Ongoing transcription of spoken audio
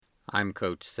I'm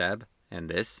Coach Seb, and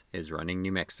this is Running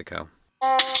New Mexico.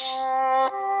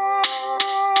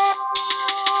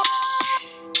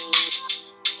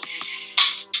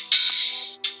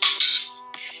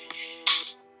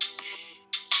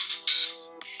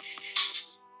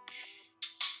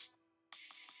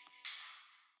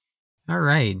 All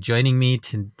right, joining me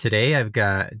today, I've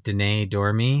got Danae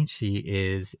Dormy. She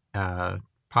is a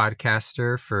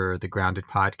podcaster for the Grounded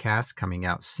podcast coming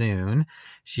out soon.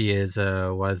 She is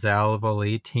a Wazal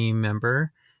Volley team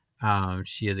member.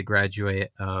 She is a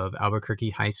graduate of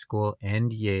Albuquerque High School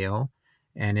and Yale,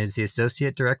 and is the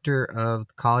associate director of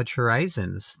College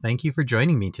Horizons. Thank you for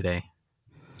joining me today.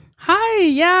 Hi,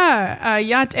 yeah.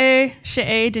 Yate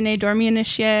she'e dene dormi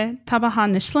nishye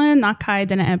tabahan nishlin nakai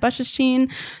dene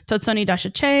bashashin totsoni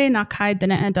dashache nakai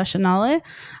dene dashanale.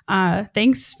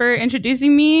 Thanks for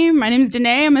introducing me. My name is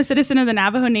Danae. I'm a citizen of the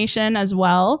Navajo Nation as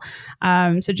well.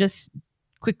 So just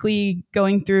quickly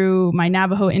going through my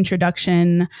Navajo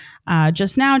introduction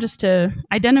just now, just to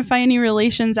identify any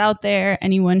relations out there,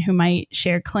 anyone who might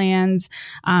share clans,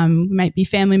 might be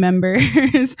family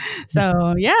members.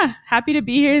 So yeah, happy to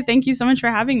be here. Thank you so much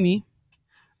for having me.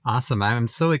 Awesome. I'm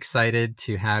so excited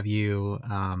to have you.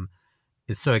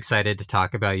 It's so excited to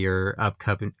talk about your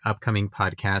upcoming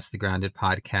podcast, the Grounded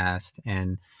podcast,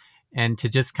 and to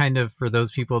just kind of, for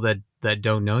those people that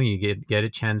don't know you, get a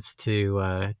chance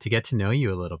to get to know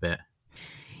you a little bit.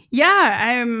 Yeah,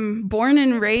 I'm born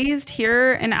and raised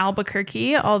here in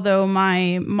Albuquerque, although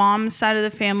my mom's side of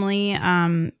the family,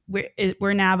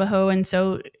 we're Navajo, and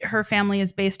so her family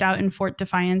is based out in Fort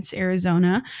Defiance,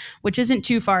 Arizona, which isn't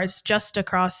too far. It's just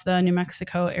across the New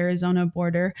Mexico-Arizona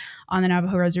border on the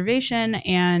Navajo reservation.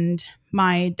 And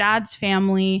my dad's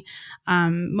family,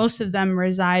 most of them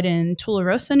reside in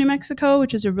Tularosa, New Mexico,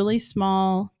 which is a really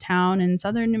small town in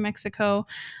southern New Mexico.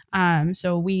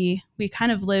 So we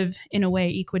kind of live in a way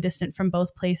equidistant from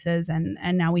both places, and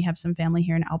now we have some family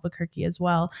here in Albuquerque as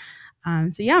well.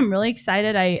 So yeah, I'm really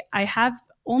excited. I have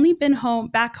only been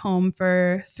back home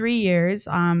for 3 years.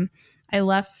 I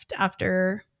left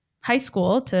after high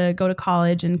school to go to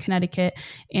college in Connecticut,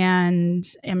 and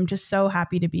I'm just so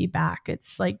happy to be back.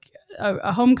 It's like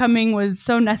a homecoming was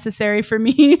so necessary for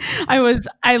me.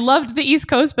 I loved the East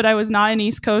Coast, but I was not an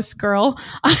East Coast girl.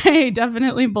 I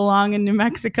definitely belong in New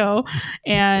Mexico,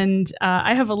 and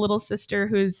I have a little sister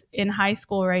who's in high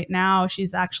school right now.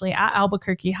 She's actually at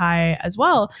Albuquerque High as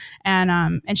well,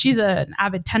 and she's an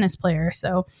avid tennis player.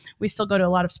 So we still go to a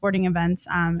lot of sporting events,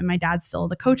 and my dad's still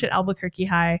the coach at Albuquerque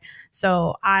High.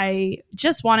 So I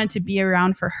just wanted to be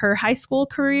around for her high school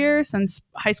career, since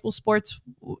high school sports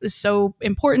is so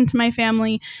important to my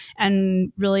family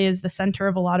and really is the center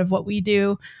of a lot of what we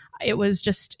do. It was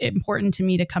just important to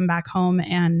me to come back home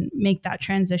and make that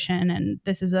transition. And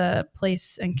this is a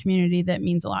place and community that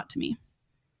means a lot to me.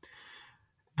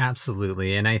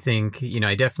 Absolutely. And I think,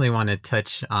 I definitely want to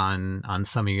touch on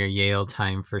some of your Yale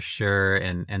time for sure,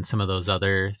 and some of those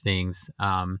other things.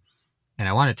 And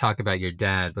I want to talk about your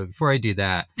dad, but before I do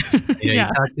that, Yeah.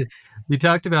 you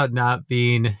talked about not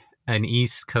being an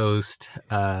East Coast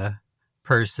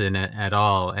person at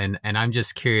all, and I'm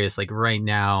just curious. Like right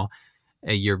now,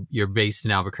 you're based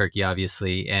in Albuquerque,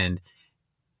 obviously, and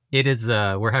it is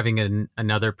we're having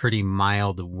another pretty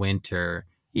mild winter.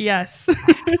 Yes.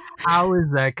 How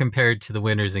is that compared to the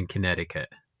winters in Connecticut?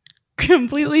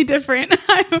 Completely different.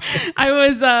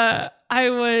 I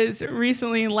was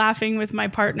recently laughing with my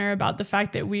partner about the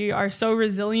fact that we are so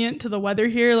resilient to the weather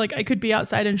here. Like I could be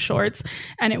outside in shorts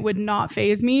and it would not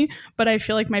faze me, but I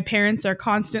feel like my parents are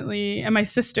constantly, and my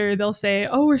sister, they'll say,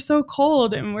 "Oh, we're so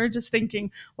cold," and we're just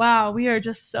thinking, "Wow, we are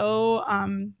just so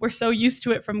we're so used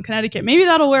to it from Connecticut. Maybe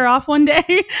that'll wear off one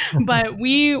day." But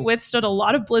we withstood a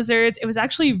lot of blizzards. It was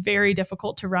actually very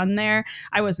difficult to run there.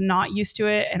 I was not used to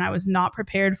it and I was not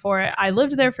prepared for it. I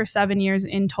lived there for 7 years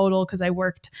in total because I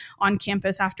worked on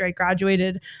campus after I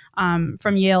graduated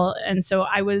from Yale. And so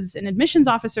I was an admissions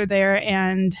officer there,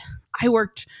 and I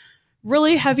worked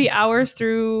really heavy hours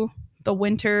through the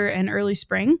winter and early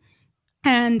spring.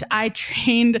 And I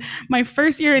trained my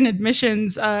first year in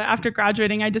admissions. After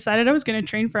graduating, I decided I was going to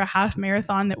train for a half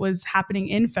marathon that was happening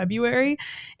in February.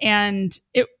 And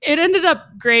it ended up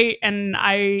great. And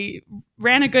I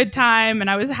ran a good time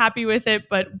and I was happy with it.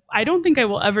 But I don't think I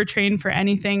will ever train for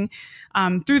anything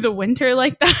through the winter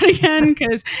like that again.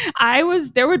 Because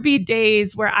there would be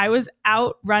days where I was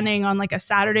out running on like a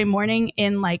Saturday morning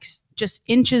in like just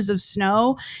inches of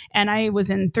snow, and I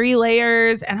was in 3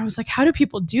 layers, and I was like, how do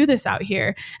people do this out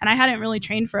here? And I hadn't really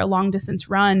trained for a long distance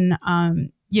run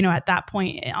at that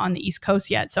point on the East Coast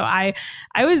yet. So I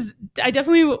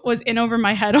definitely was in over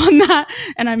my head on that.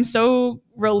 And I'm so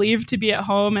relieved to be at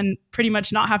home and pretty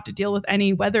much not have to deal with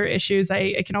any weather issues.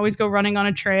 I can always go running on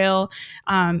a trail.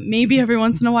 Maybe every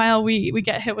once in a while we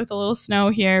get hit with a little snow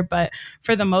here, but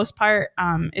for the most part,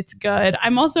 it's good.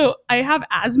 I have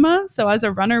asthma. So as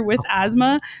a runner with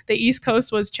asthma, the East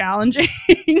Coast was challenging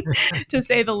to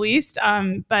say the least.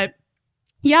 But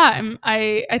yeah,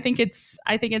 I think it's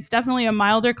definitely a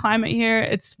milder climate here.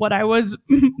 It's what I was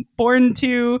born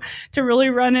to really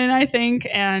run in, I think,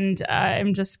 and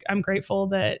I'm grateful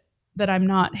that I'm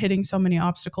not hitting so many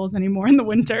obstacles anymore in the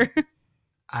winter.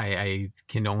 I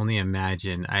can only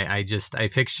imagine. I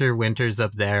picture winters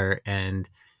up there, and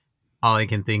all I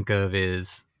can think of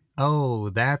is,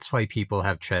 oh, that's why people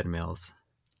have treadmills.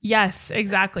 Yes,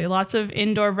 exactly. Lots of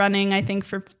indoor running, I think,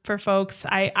 for folks.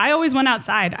 I always went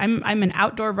outside. I'm an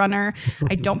outdoor runner.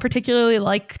 I don't particularly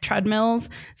like treadmills.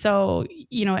 So,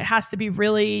 it has to be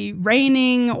really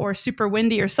raining or super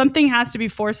windy or something has to be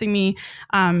forcing me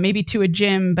maybe to a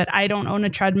gym, but I don't own a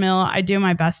treadmill. I do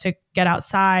my best to get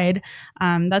outside.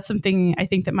 That's something I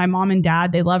think that my mom and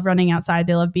dad, they love running outside.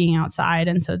 They love being outside.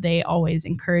 And so they always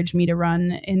encourage me to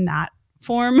run in that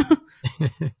form.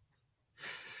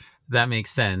 That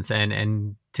makes sense.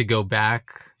 And to go back,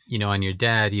 on your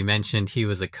dad, you mentioned he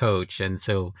was a coach. And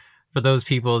so for those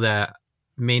people that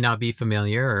may not be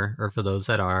familiar, or for those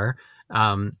that are,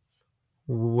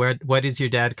 what is your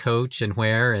dad coach and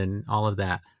where and all of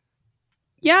that?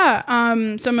 Yeah.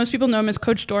 So most people know him as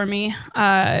Coach Dormy,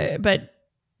 but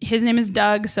his name is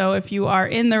Doug. So if you are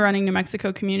in the Running New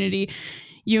Mexico community,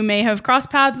 you may have crossed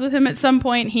paths with him at some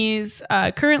point. He's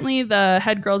currently the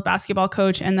head girls basketball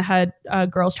coach and the head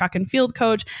girls track and field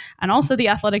coach, and also the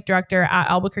athletic director at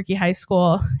Albuquerque High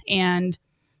School. And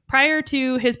prior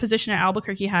to his position at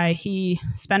Albuquerque High, he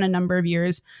spent a number of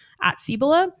years at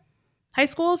Cibola High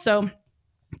School. So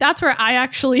that's where I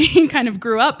actually kind of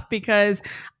grew up, because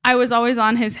I was always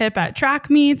on his hip at track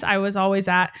meets. I was always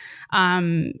at,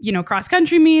 cross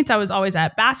country meets. I was always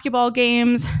at basketball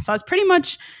games. So I was pretty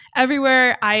much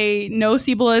everywhere. I know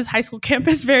Cibola's high school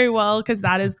campus very well, because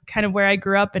that is kind of where I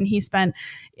grew up. And he spent,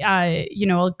 a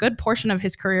good portion of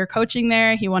his career coaching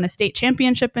there. He won a state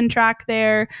championship in track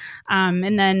there.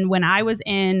 And then when I was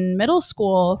in middle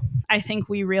school, I think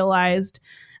we realized,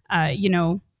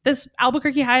 this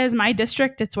Albuquerque High is my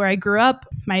district. It's where I grew up.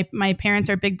 My parents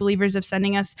are big believers of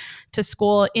sending us to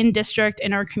school in district,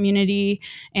 in our community.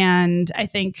 And I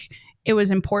think it was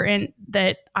important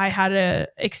that I had a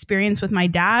experience with my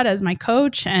dad as my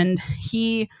coach. And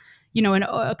he,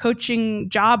 a coaching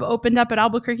job opened up at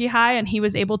Albuquerque High, and he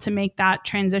was able to make that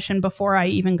transition before I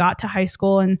even got to high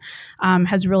school, and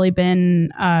has really been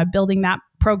building that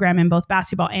program in both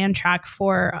basketball and track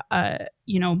for,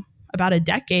 about a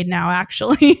decade now,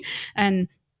 actually. And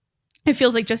it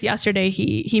feels like just yesterday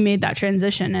he made that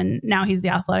transition, and now he's the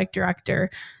athletic director.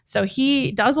 So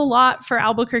he does a lot for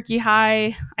Albuquerque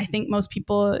High. I think most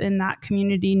people in that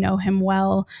community know him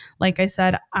well. Like I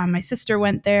said, my sister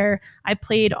went there. I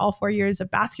played all 4 years of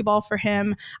basketball for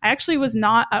him. I actually was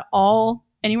not at all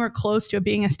anywhere close to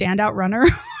being a standout runner,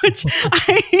 which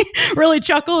I really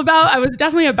chuckle about. I was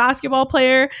definitely a basketball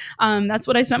player. That's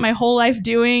what I spent my whole life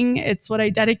doing. It's what I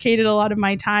dedicated a lot of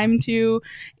my time to.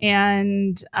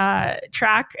 And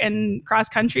track and cross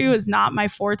country was not my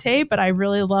forte, but I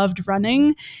really loved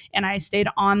running. And I stayed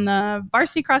on the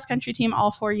varsity cross country team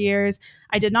all 4 years.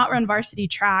 I did not run varsity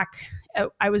track.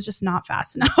 I was just not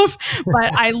fast enough,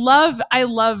 but I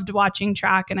loved watching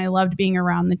track, and I loved being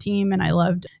around the team, and I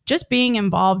loved just being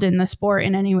involved in the sport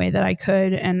in any way that I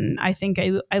could. And I think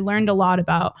I learned a lot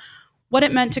about what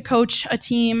it meant to coach a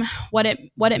team, what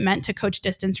it meant to coach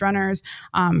distance runners,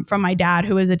 from my dad,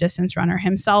 who is a distance runner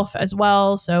himself as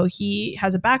well. So he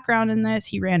has a background in this.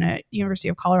 He ran at University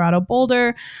of Colorado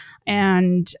Boulder,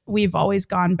 and we've always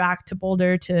gone back to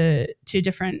Boulder to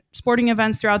different sporting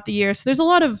events throughout the year. So there's a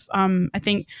lot of, I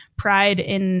think, pride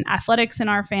in athletics in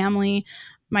our family.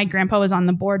 My grandpa was on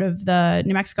the board of the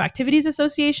New Mexico Activities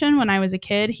Association when I was a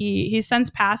kid. He's since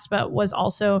passed, but was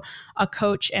also a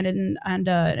coach and an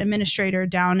administrator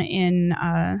down in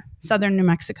southern New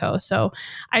Mexico. So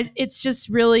it's just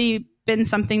really been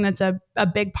something that's a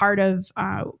big part of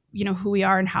who we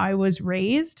are and how I was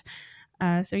raised.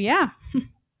 So yeah.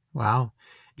 Wow.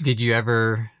 Did you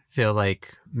ever feel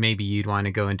like maybe you'd want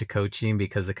to go into coaching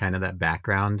because of kind of that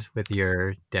background with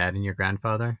your dad and your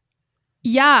grandfather?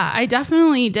 Yeah, I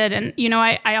definitely did. And,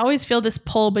 I always feel this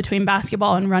pull between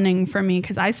basketball and running for me,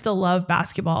 because I still love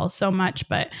basketball so much.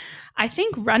 But I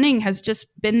think running has just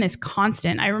been this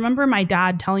constant. I remember my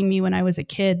dad telling me when I was a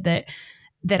kid that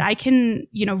that I can,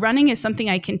 running is something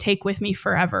I can take with me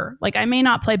forever. Like I may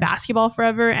not play basketball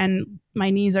forever, and my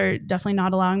knees are definitely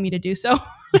not allowing me to do so.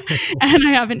 And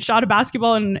I haven't shot a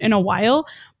basketball in a while,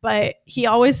 but he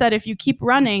always said, if you keep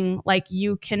running, like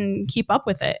you can keep up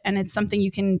with it, and it's something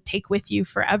you can take with you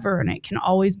forever, and it can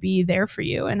always be there for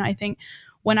you. And I think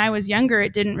when I was younger,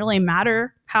 it didn't really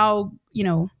matter how,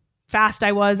 fast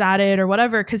I was at it or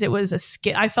whatever, because it was a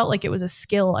skill. I felt like it was a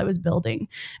skill I was building,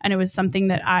 and it was something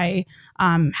that I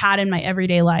had in my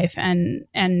everyday life. And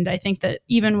I think that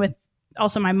even with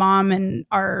also my mom and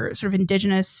our sort of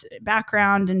indigenous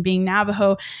background and being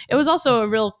Navajo, it was also a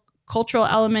real cultural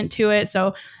element to it.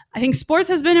 So I think sports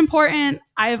has been important.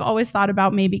 I've always thought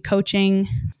about maybe coaching.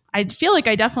 I feel like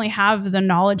I definitely have the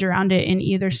knowledge around it in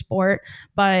either sport,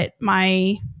 but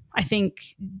I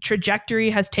think trajectory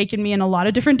has taken me in a lot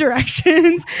of different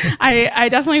directions. I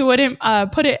definitely wouldn't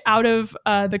put it out of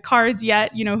the cards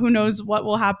yet. Who knows what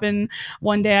will happen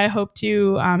one day. I hope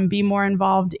to be more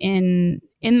involved in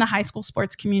the high school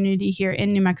sports community here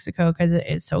in New Mexico, because it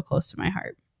is so close to my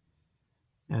heart.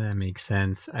 That makes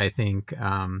sense. I think,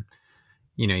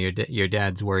 your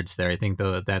dad's words there, I think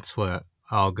that's what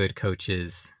all good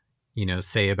coaches,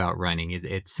 say about running.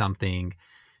 It's something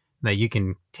that you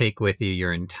can take with you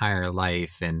your entire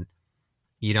life, and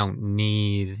you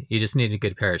just need a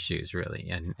good pair of shoes,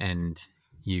 really. And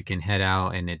you can head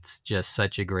out, and it's just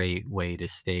such a great way to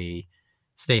stay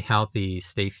healthy,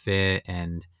 stay fit.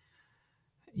 And,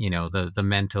 the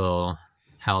mental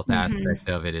health aspect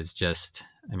of it is just,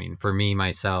 for me,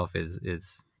 myself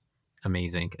is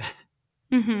amazing.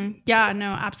 Yeah,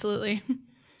 no, absolutely.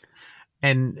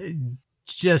 And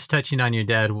just touching on your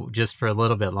dad just for a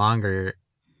little bit longer,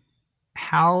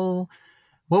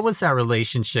 what was that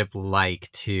relationship like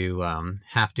to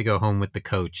have to go home with the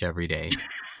coach every day?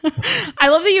 I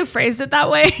love that you phrased it that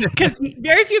way, because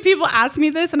very few people ask me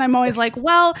this, and I'm always like,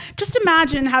 well, just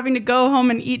imagine having to go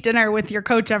home and eat dinner with your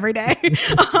coach every day.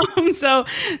 So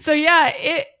yeah,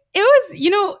 it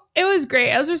was, it was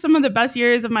great. Those were some of the best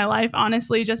years of my life,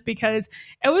 honestly, just because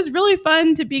it was really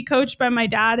fun to be coached by my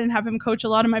dad and have him coach a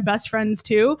lot of my best friends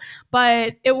too.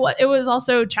 But it was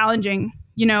also challenging.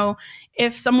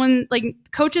 If someone, like,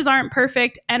 coaches aren't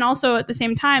perfect, and also at the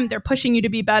same time, they're pushing you to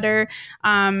be better.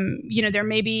 They're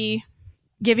maybe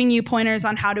giving you pointers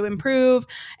on how to improve.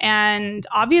 And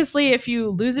obviously, if you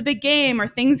lose a big game or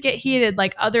things get heated,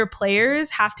 like, other players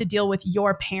have to deal with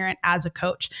your parent as a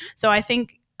coach. So I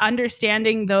think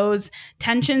understanding those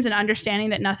tensions and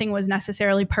understanding that nothing was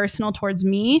necessarily personal towards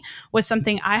me was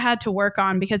something I had to work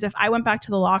on, because if I went back to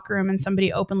the locker room and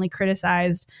somebody openly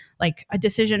criticized, like, a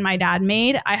decision my dad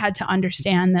made, I had to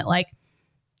understand that, like,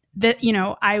 that,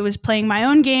 I was playing my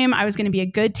own game. I was going to be a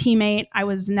good teammate. I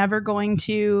was never going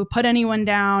to put anyone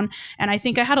down. And I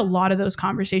think I had a lot of those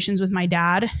conversations with my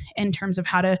dad in terms of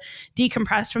how to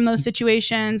decompress from those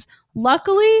situations.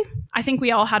 Luckily, I think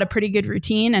we all had a pretty good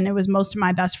routine, and it was most of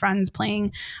my best friends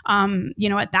playing,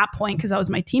 at that point, because that was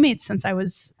my teammates since I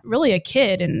was really a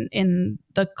kid in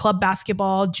the club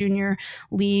basketball, junior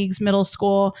leagues, middle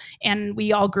school, and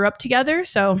we all grew up together.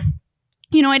 So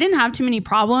I didn't have too many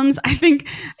problems. I think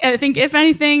if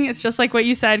anything, it's just like what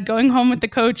you said, going home with the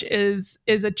coach is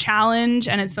a challenge,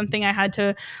 and it's something I had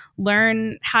to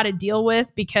learn how to deal with,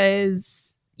 because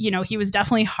he was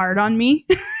definitely hard on me.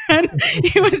 And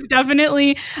he was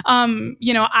definitely,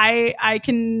 I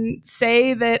can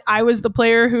say that I was the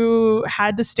player who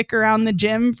had to stick around the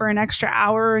gym for an extra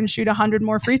hour and shoot 100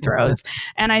 more free throws.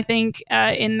 And I think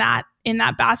in that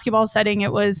basketball setting,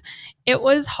 it was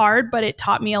hard, but it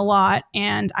taught me a lot.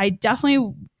 And I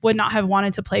definitely would not have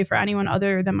wanted to play for anyone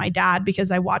other than my dad,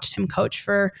 because I watched him coach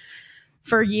for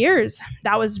years.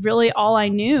 That was really all I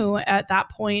knew at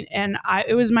that point. And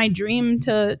it was my dream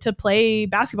to play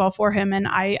basketball for him. And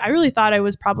I really thought I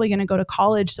was probably going to go to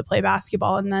college to play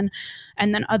basketball. And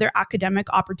then other academic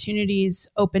opportunities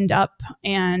opened up,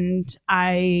 and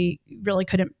I really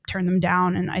couldn't turn them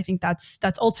down. And I think that's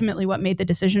ultimately what made the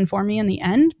decision for me in the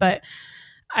end. But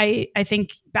I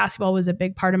think basketball was a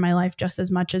big part of my life just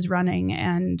as much as running.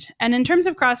 And in terms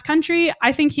of cross country,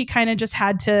 I think he kind of just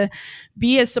had to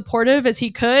be as supportive as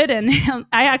he could. And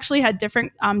I actually had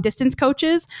different distance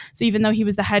coaches. So even though he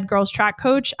was the head girls track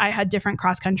coach, I had different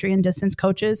cross country and distance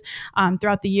coaches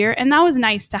throughout the year. And that was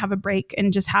nice to have a break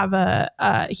and just have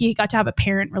he got to have a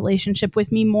parent relationship with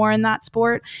me more in that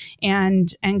sport,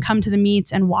 and come to the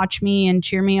meets and watch me and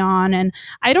cheer me on. And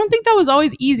I don't think that was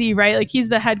always easy, right? Like, he's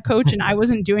the head coach and I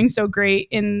wasn't wasn't doing so great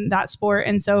in that sport.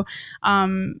 And so,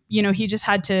 he just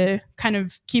had to kind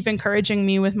of keep encouraging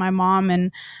me with my mom.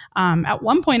 And at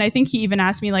one point, I think he even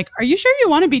asked me, like, are you sure you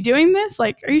want to be doing this?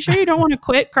 Like, are you sure you don't want to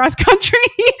quit cross country?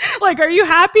 Like, are you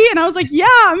happy? And I was like, yeah,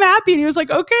 I'm happy. And he was like,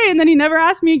 okay. And then he never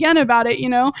asked me again about it,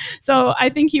 So I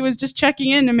think he was just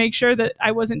checking in to make sure that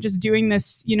I wasn't just doing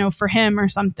this, for him or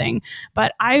something.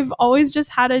 But I've always just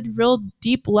had a real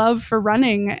deep love for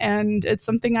running, and it's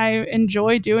something I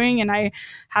enjoy doing. And I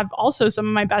have also some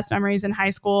of my best memories in high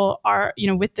school are,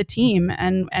 with the team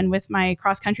and with my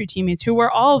cross country teammates, who were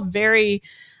all very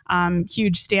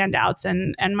huge standouts.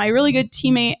 And my really good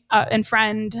teammate and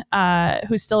friend,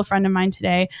 who's still a friend of mine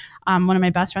today, one of my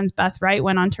best friends, Beth Wright,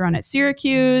 went on to run at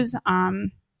Syracuse.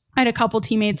 I had a couple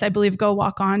teammates, I believe, go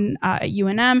walk on at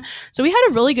UNM. So we had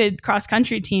a really good cross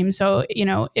country team. So,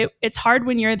 it's hard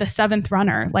when you're the seventh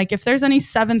runner. Like, if there's any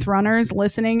seventh runners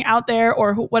listening out there,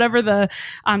 or whatever the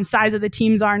size of the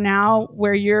teams are now,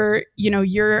 where you're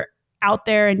out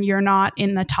there and you're not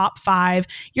in the top 5,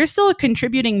 you're still a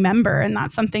contributing member. And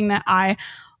that's something that I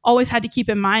always had to keep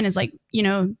in mind, is like,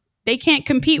 they can't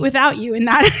compete without you in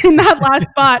that last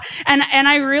spot. And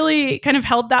I really kind of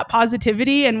held that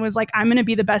positivity and was like, I'm going to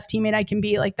be the best teammate I can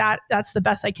be. Like, that's the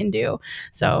best I can do.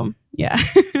 So, yeah.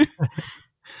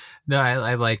 No,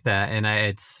 I like that. And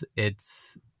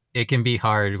it can be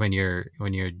hard when you're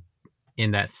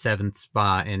in that 7th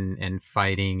spot and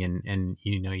fighting and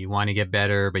you want to get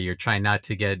better, but you're trying not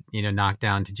to get, knocked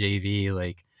down to JV.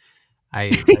 Like,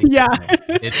 yeah.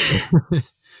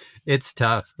 It's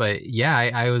tough, but yeah,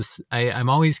 I'm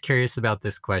always curious about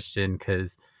this question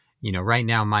because, right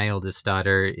now my oldest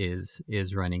daughter is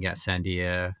running at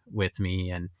Sandia with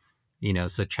me, and,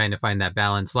 so trying to find that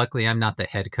balance. Luckily, I'm not the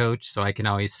head coach, so I can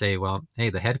always say, well, hey,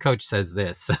 the head coach says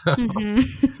this, but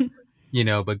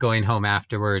going home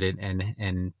afterward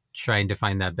and trying to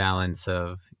find that balance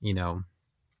of,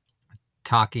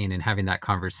 talking and having that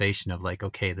conversation of like,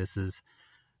 okay, this is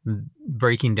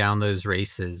breaking down those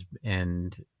races,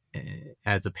 and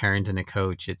as a parent and a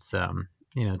coach, it's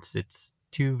it's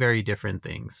two very different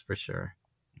things for sure.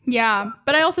 Yeah,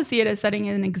 but I also see it as setting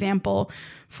an example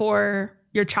for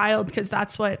your child, because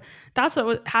that's what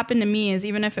happened to me. Is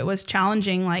even if it was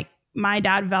challenging, like, my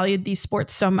dad valued these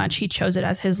sports so much, he chose it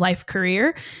as his life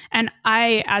career, and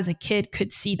I, as a kid,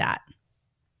 could see that,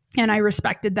 and I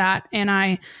respected that, and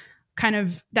I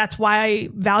that's why I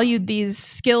valued these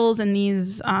skills and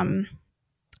these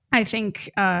I think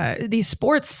these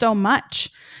sports so much,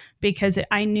 because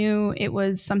I knew it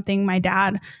was something my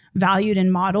dad valued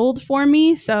and modeled for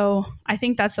me. So I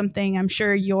think that's something I'm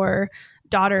sure your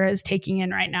daughter is taking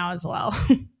in right now as well.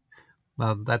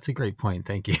 Well, that's a great point.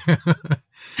 Thank you.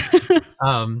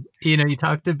 You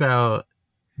talked about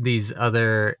these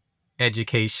other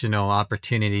educational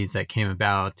opportunities that came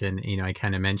about, and I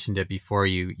kind of mentioned it before.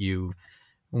 You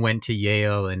went to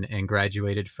Yale and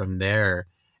graduated from there.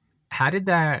 How did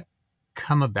that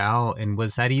come about? And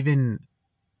was that even,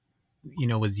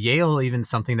 was Yale even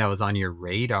something that was on your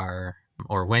radar,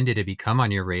 or when did it become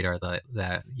on your radar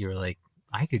that you were like,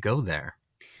 I could go there?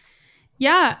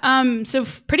 Yeah. So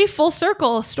pretty full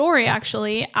circle story,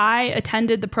 actually. I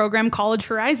attended the program College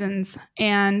Horizons,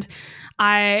 and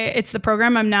it's the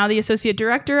program I'm now the associate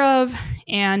director of,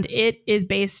 and it is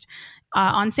based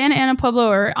on Santa Ana Pueblo,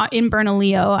 or in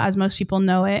Bernalillo, as most people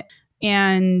know it.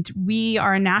 And we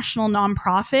are a national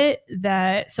nonprofit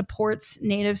that supports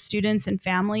Native students and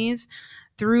families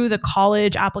through the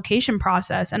college application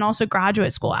process and also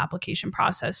graduate school application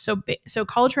process. So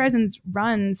College Horizons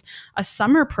runs a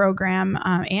summer program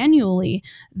annually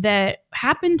that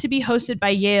happened to be hosted by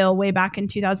Yale way back in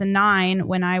 2009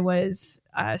 when I was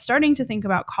starting to think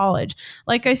about college.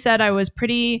 Like I said, I was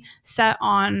pretty set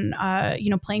on,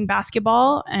 playing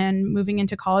basketball and moving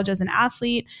into college as an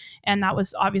athlete. And that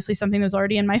was obviously something that was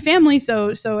already in my family.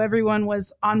 So everyone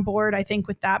was on board, I think,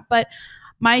 with that. But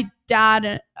my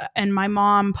dad and my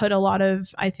mom put a lot of,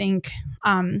 I think,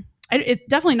 it's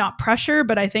definitely not pressure,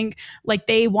 but I think like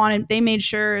they made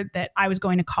sure that I was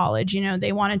going to college.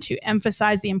 They wanted to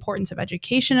emphasize the importance of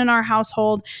education in our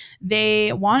household.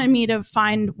 They wanted me to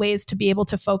find ways to be able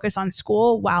to focus on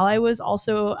school while I was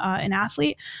also an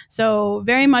athlete. So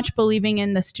very much believing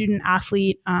in the student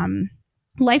athlete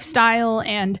lifestyle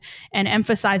and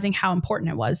emphasizing how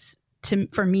important it was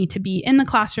for me to be in the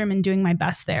classroom and doing my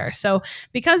best there. So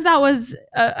because that was,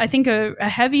 I think, a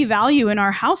heavy value in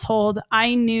our household,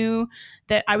 I knew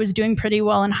that I was doing pretty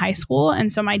well in high school.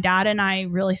 And so my dad and I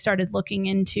really started looking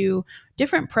into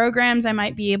different programs I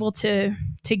might be able to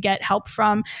get help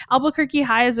from. Albuquerque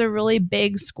High is a really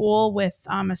big school with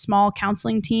a small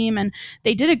counseling team, and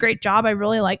they did a great job. I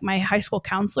really like my high school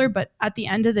counselor, but at the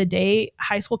end of the day,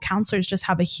 high school counselors just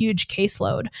have a huge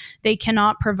caseload. They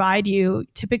cannot provide you,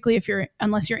 typically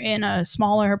unless you're in a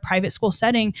smaller private school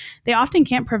setting, they often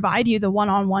can't provide you the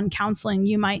one-on-one counseling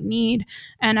you might need.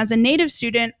 And as a Native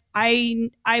student, I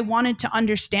wanted to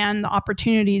understand the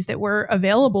opportunities that were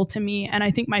available to me. And I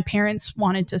think my parents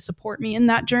wanted to support me in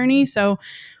that journey. So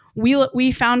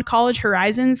we found College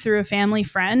Horizons through a family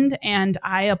friend, and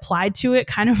I applied to it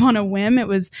kind of on a whim. It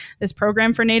was this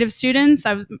program for Native students.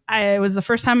 It was the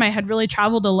first time I had really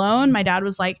traveled alone. My dad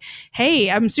was like,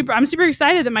 "Hey, I'm super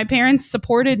excited that my parents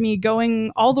supported me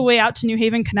going all the way out to New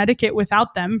Haven, Connecticut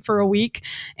without them for a week."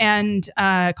 And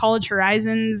College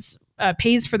Horizons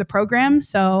pays for the program.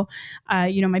 So,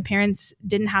 my parents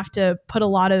didn't have to put a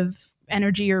lot of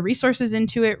energy or resources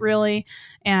into it, really.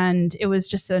 And it was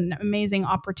just an amazing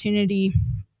opportunity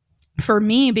for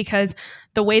me, because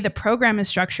the way the program is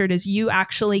structured is you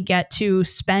actually get to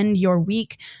spend your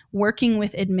week working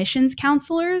with admissions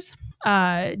counselors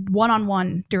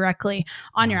one-on-one directly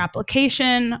on your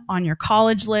application, on your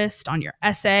college list, on your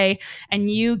essay, and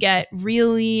you get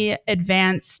really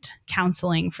advanced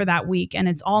counseling for that week. And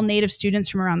it's all Native students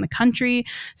from around the country.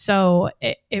 So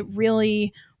it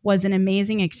really was an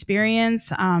amazing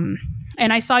experience.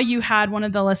 And I saw you had one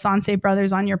of the Lasanse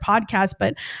brothers on your podcast,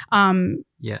 but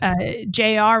Yes.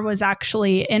 JR was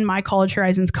actually in my College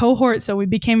Horizons cohort. So we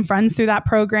became friends through that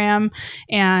program.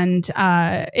 And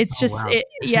it's just, wow.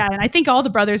 And I think all the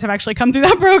brothers have actually come through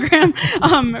that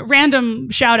program. Random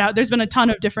shout out. There's been a ton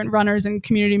of different runners and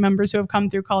community members who have come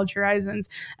through College Horizons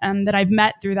that I've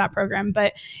met through that program.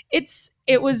 But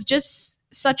it was just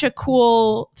such a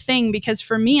cool thing, because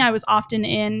for me, I was often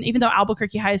even though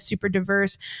Albuquerque High is super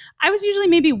diverse, I was usually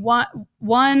maybe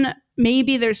one,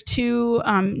 maybe there's two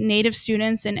Native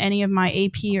students in any of my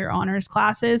AP or honors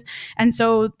classes. And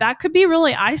so that could be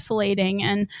really isolating.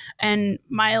 And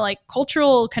my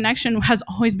cultural connection has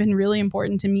always been really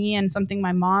important to me, and something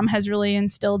my mom has really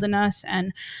instilled in us.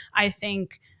 And I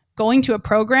think going to a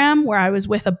program where I was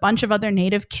with a bunch of other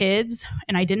Native kids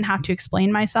and I didn't have to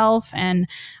explain myself, and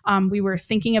we were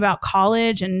thinking about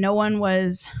college and no one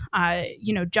was,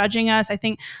 judging us. I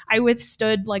think I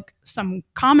withstood some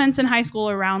comments in high school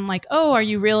around oh, are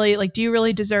you really do you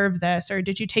really deserve this? Or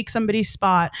did you take somebody's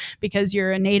spot because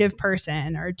you're a Native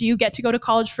person? Or do you get to go to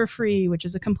college for free, which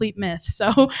is a complete myth.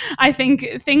 So I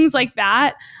think things like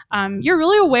that, you're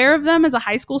really aware of them as a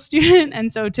high school student.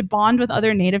 And so to bond with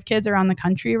other Native kids around the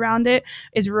country around it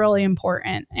is really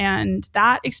important. And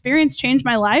that experience changed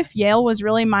my life. Yale was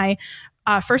really my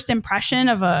first impression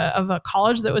of a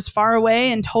college that was far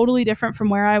away and totally different from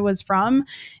where I was from.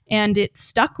 And it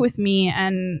stuck with me.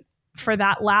 And for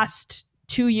that last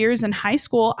 2 years in high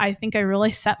school, I think I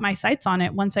really set my sights on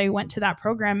it once I went to that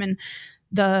program. And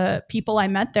the people I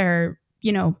met there,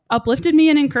 uplifted me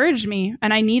and encouraged me.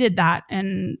 And I needed that.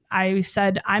 And I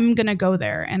said, I'm going to go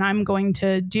there and I'm going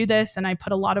to do this. And I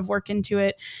put a lot of work into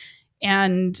it.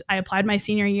 And I applied my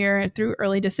senior year through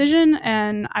early decision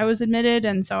and I was admitted.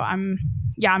 And so I'm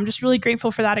just really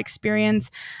grateful for that experience.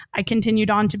 I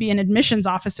continued on to be an admissions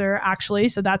officer, actually.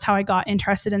 So that's how I got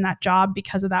interested in that job,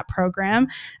 because of that program.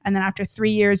 And then after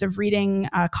 3 years of reading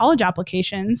college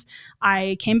applications,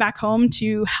 I came back home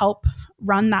to help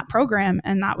run that program.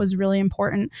 And that was really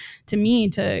important to me,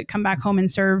 to come back home and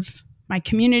serve my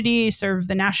community, serve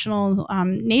the national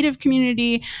Native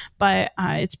community. But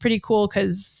it's pretty cool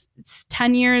because it's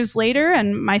 10 years later,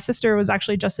 and my sister was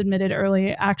actually just admitted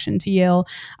early action to Yale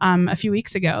a few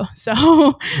weeks ago.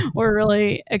 So we're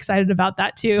really excited about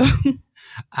that too.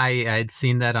 I'd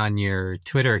seen that on your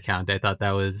Twitter account. I thought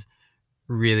that was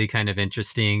really kind of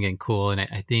interesting and cool. And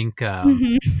I think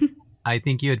I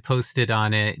think you had posted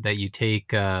on it that you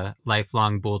take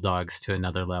lifelong Bulldogs to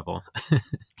another level.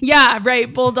 Yeah,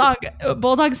 right.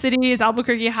 Bulldog City is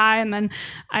Albuquerque High. And then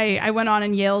I went on,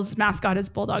 and Yale's mascot is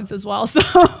Bulldogs as well. So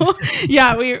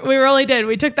yeah, we really did.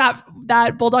 We took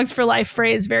that Bulldogs for Life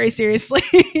phrase very seriously.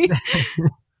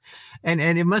 And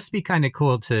it must be kind of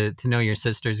cool to know your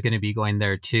sister's going to be going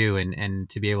there too, and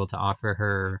to be able to offer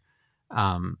her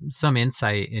some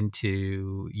insight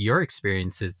into your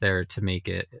experiences there, to make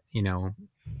it,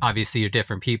 obviously you're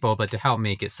different people, but to help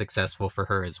make it successful for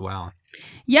her as well.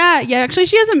 Yeah. Actually,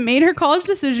 she hasn't made her college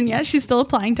decision yet. She's still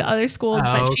applying to other schools,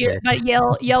 but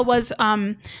Yale was,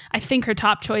 I think, her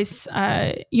top choice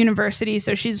university.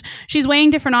 So she's weighing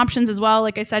different options as well.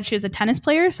 Like I said, she is a tennis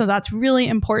player, so that's really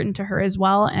important to her as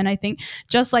well. And I think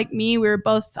just like me, we were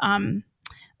both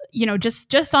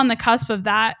just on the cusp of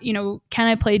that, can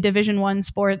I play Division I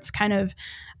sports kind of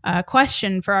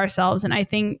question for ourselves. And I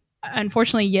think,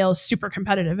 unfortunately, Yale is super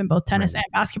competitive in both tennis and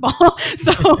basketball.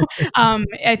 So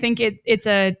I think it's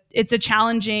a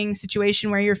challenging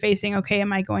situation where you're facing, okay,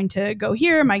 am I going to go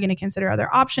here? Am I going to consider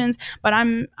other options? But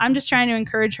I'm just trying to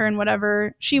encourage her in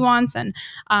whatever she wants, and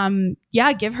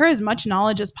give her as much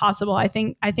knowledge as possible. I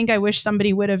think I wish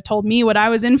somebody would have told me what I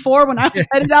was in for when I was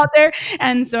headed out there.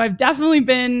 And so I've definitely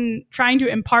been trying to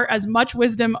impart as much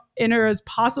wisdom in her as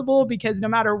possible, because no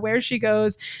matter where she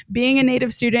goes, being a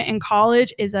native student in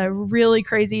college is a really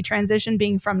crazy transition.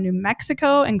 Being from New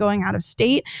Mexico and going out of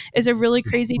state is a really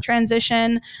crazy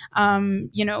transition.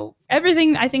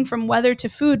 Everything, I think, from weather to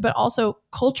food, but also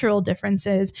cultural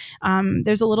differences.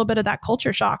 There's a little bit of that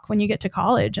culture shock when you get to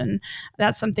college. And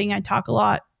that's something I talk a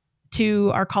lot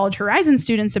to our College Horizon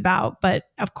students about. But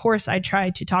of course, I try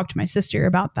to talk to my sister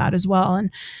about that as well. And,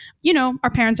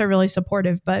 our parents are really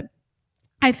supportive, but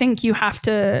I think you have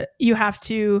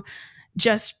to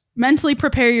just mentally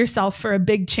prepare yourself for a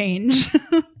big change.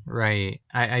 Right.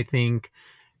 I think,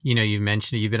 you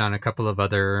mentioned you've been on a couple of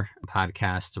other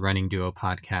podcasts, the Running Duo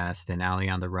podcast and Allie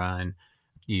on the Run.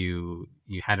 You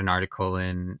had an article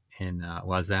in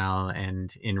Oiselle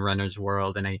and in Runner's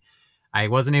World, and I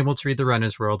wasn't able to read the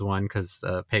Runner's World one because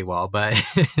paywall, but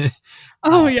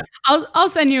yeah, I'll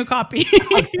send you a copy.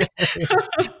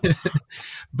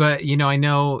 But I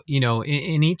know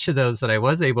in each of those that I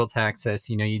was able to access,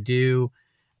 you do,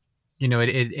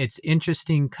 it's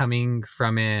interesting coming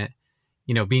from it,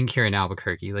 being here in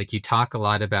Albuquerque. Like, you talk a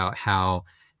lot about how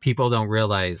people don't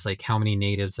realize like how many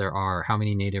natives there are, how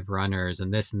many native runners,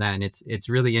 and this and that, and it's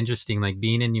really interesting. Like,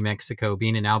 being in New Mexico,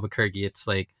 being in Albuquerque, it's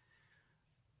like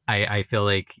I feel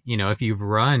like, if you've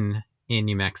run in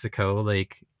New Mexico,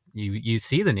 like you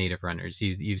see the native runners,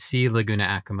 you see Laguna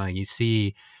Acoma, you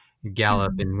see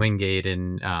Gallup and Wingate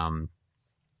and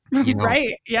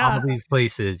right, yeah, all these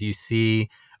places you see,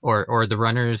 or the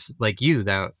runners like you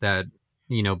that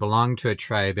belong to a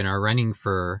tribe and are running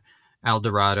for El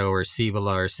Dorado or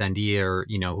Cibola or Sandia or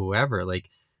whoever. Like,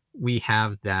 we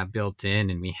have that built in,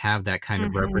 and we have that kind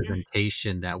of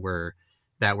representation that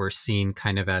we're seeing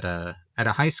kind of at a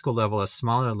high school level, a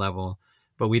smaller level,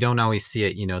 but we don't always see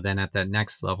it, then at that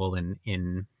next level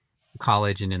in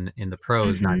college and in the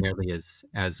pros, not nearly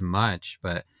as much.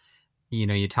 But,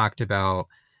 you talked about,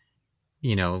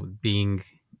 being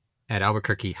at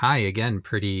Albuquerque High, again,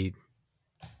 pretty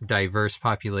diverse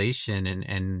population,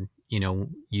 and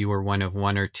you were one of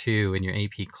one or two in your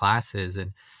AP classes,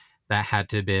 and that had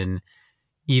to have been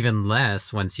even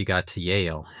less once you got to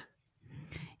Yale.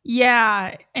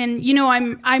 Yeah. And,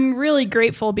 I'm really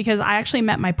grateful because I actually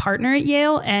met my partner at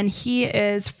Yale, and he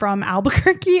is from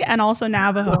Albuquerque and also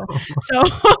Navajo. So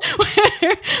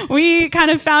we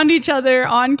kind of found each other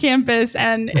on campus.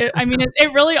 And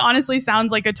it really honestly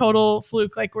sounds like a total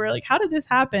fluke. Like, we're like, how did this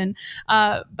happen?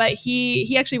 But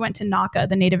he actually went to NACA,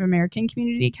 the Native American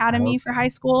Community Academy, for high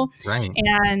school. Right.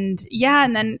 And yeah,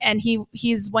 and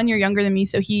he's 1 year younger than me.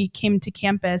 So he came to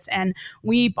campus, and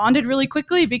we bonded really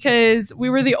quickly because we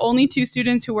were the only two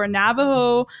students who were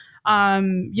Navajo,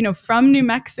 from New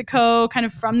Mexico, kind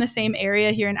of from the same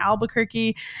area here in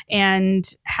Albuquerque,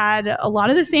 and had a lot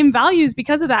of the same values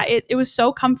because of that. It was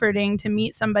so comforting to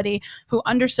meet somebody who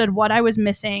understood what I was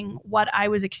missing, what I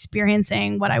was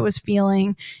experiencing, what I was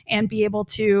feeling, and be able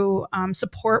to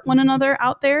support one another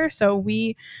out there. So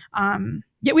we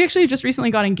actually just recently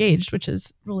got engaged, which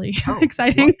is really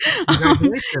exciting.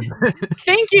 Congratulations.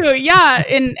 Thank you. Yeah.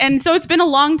 And so it's been a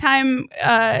long time,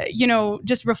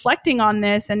 just reflecting on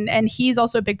this. And he's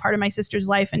also a big part of my sister's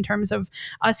life in terms of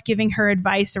us giving her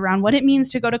advice around what it means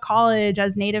to go to college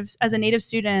as a native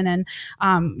student,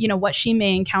 and, what she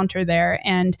may encounter there.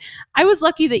 And I was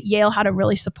lucky that Yale had a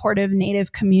really supportive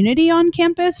native community on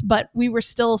campus, but we were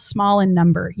still small in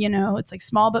number. It's like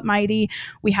small but mighty.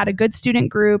 We had a good student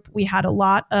group. We had a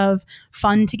lot of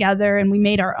fun together, and we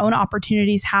made our own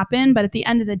opportunities happen. But at the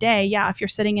end of the day, if you're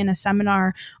sitting in a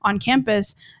seminar on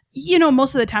campus,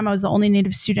 most of the time I was the only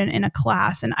native student in a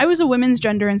class, and I was a women's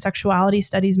gender and sexuality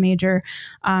studies major.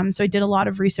 So I did a lot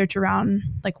of research around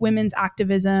like women's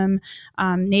activism,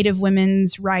 native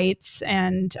women's rights,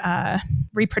 and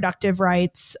reproductive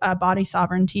rights, body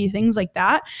sovereignty, things like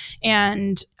that.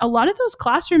 And a lot of those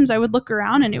classrooms, I would look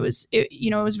around, and it was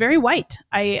very white.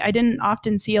 I didn't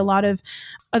often see a lot of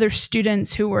other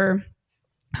students who were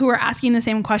who are asking the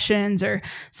same questions or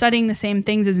studying the same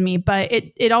things as me. But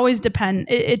it always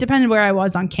it depended where I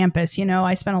was on campus.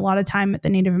 I spent a lot of time at the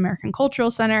Native American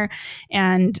Cultural Center,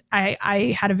 and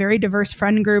I had a very diverse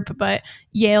friend group, but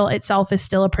Yale itself is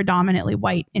still a predominantly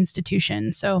white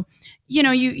institution. So,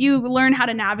 you learn how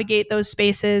to navigate those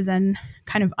spaces and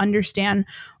kind of understand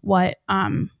what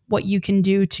you can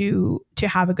do to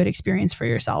have a good experience for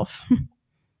yourself.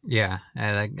 Yeah.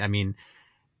 I mean,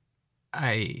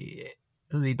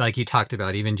 like you talked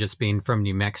about, even just being from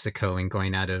New Mexico and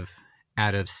going out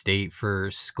of state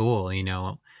for school,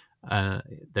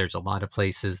 there's a lot of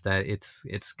places that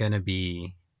it's going to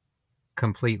be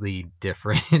completely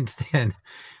different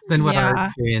than what our Yeah.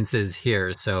 experience is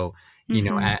here. So, Hmm.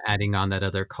 adding on that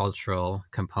other cultural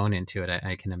component to it,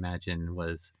 I can imagine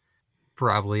was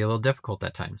probably a little difficult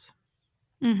at times.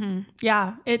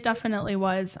 Yeah, it definitely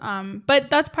was. But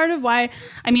that's part of why,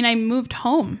 I moved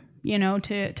home,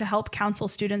 to help counsel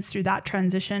students through that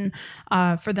transition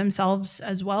for themselves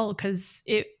as well, because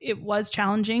it was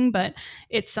challenging, but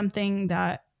it's something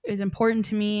that is important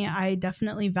to me. I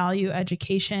definitely value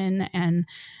education, and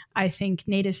I think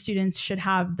Native students should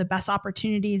have the best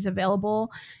opportunities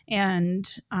available, and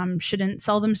shouldn't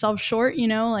sell themselves short.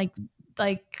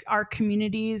 Like our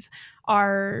communities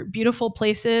are beautiful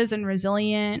places and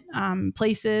resilient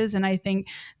places. And I think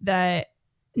that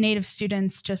Native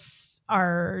students just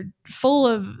are full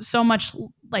of so much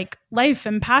like life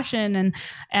and passion,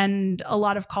 and a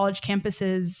lot of college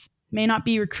campuses may not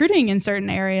be recruiting in certain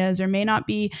areas, or may not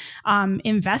be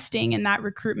investing in that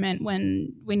recruitment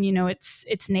when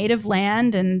it's native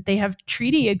land, and they have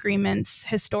treaty agreements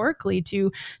historically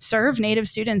to serve Native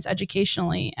students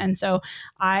educationally. And so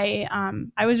I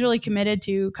was really committed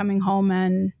to coming home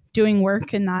and doing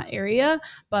work in that area.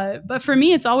 But for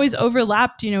me, it's always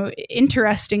overlapped,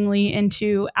 interestingly,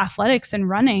 into athletics and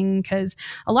running, because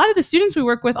a lot of the students we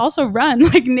work with also run.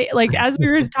 Like as we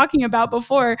were talking about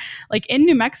before, like in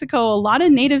New Mexico, a lot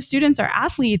of Native students are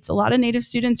athletes. A lot of Native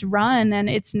students run, and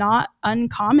it's not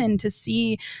uncommon to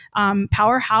see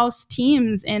powerhouse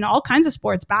teams in all kinds of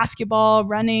sports, basketball,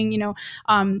 running,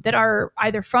 that are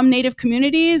either from Native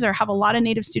communities or have a lot of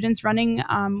Native students running.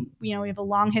 We have a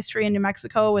long history in New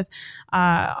Mexico with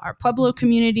our Pueblo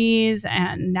communities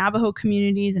and Navajo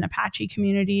communities and Apache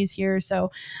communities here.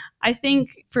 So I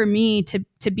think for me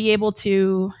to be able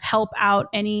to help out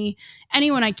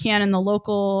anyone I can in the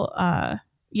local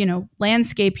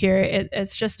landscape here,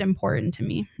 it's just important to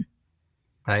me.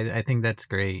 I think that's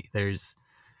great. There's,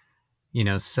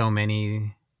 so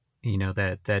many,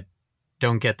 that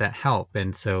don't get that help.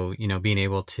 And so, being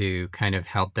able to kind of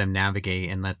help them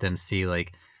navigate and let them see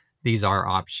like these are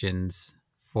options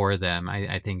for them,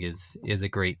 I think is a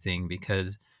great thing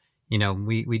because,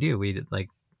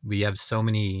 we have so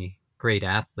many great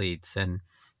athletes, and,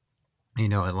 a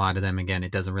lot of them, again,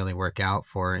 it doesn't really work out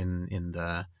for in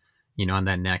the, on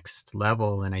that next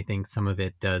level. And I think some of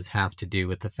it does have to do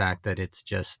with the fact that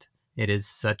it is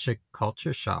such a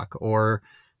culture shock, or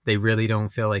they really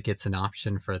don't feel like it's an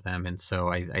option for them. And so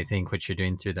I think what you're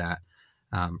doing through that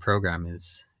program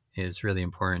is really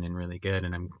important and really good.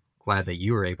 And I'm glad that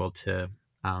you were able to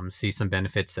see some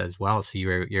benefits as well. So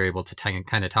you're able to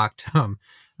kind of talk to them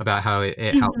about how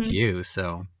it helped Mhm. you.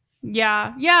 So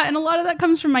Yeah. Yeah. And a lot of that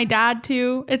comes from my dad,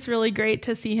 too. It's really great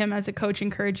to see him as a coach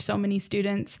encourage so many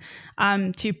students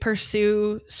to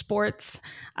pursue sports,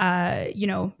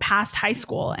 past high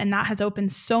school. And that has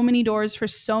opened so many doors for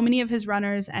so many of his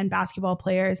runners and basketball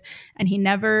players. And he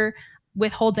never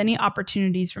withholds any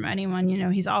opportunities from anyone.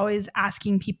 He's always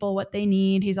asking people what they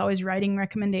need. He's always writing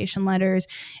recommendation letters.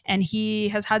 And he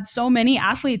has had so many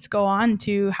athletes go on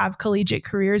to have collegiate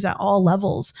careers at all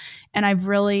levels. And I've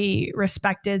really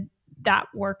respected that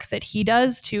work that he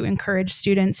does to encourage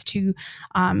students to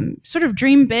sort of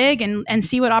dream big and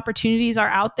see what opportunities are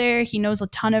out there. He knows a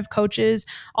ton of coaches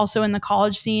also in the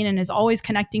college scene, and is always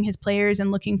connecting his players and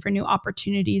looking for new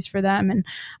opportunities for them, and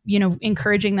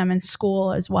encouraging them in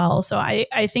school as well. So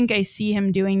I think I see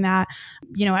him doing that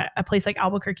at a place like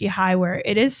Albuquerque High, where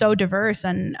it is so diverse,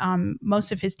 and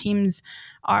most of his teams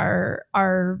are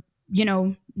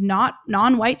not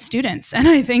non-white students. And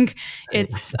I think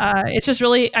it's just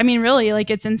really, really, like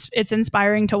it's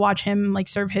inspiring to watch him like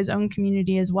serve his own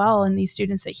community as well, and these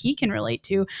students that he can relate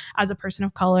to as a person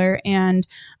of color, and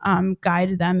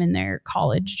guide them in their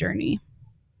college journey.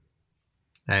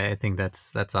 I think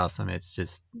that's awesome. It's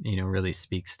just, really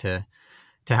speaks to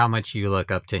how much you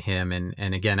look up to him.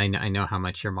 And again, I know how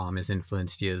much your mom has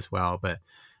influenced you as well, but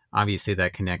obviously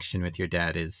that connection with your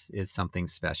dad is something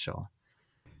special.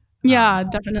 Yeah, Um,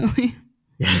 definitely.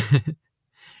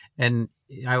 And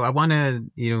I want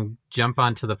to, jump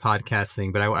onto the podcast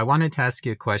thing, but I wanted to ask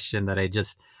you a question that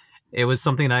it was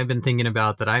something that I've been thinking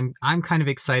about that I'm kind of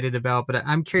excited about, but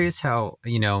I'm curious how,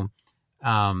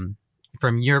 um,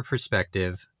 from your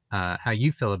perspective, how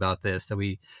you feel about this. That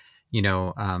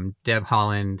Deb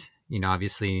Haaland,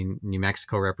 obviously New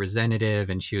Mexico representative,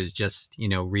 and she was just,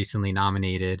 recently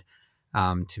nominated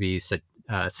to be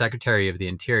Secretary of the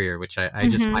Interior, which I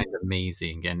just find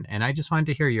amazing. And I just wanted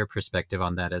to hear your perspective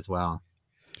on that as well.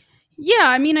 Yeah,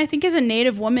 I mean, I think as a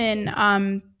Native woman,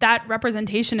 that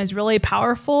representation is really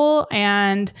powerful.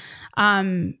 And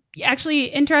actually,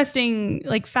 interesting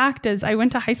fact is I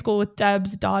went to high school with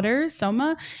Deb's daughter,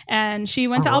 Soma, and she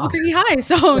went to Albuquerque High.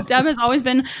 So Deb has always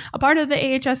been a part of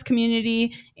the AHS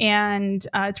community, and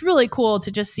it's really cool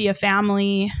to just see a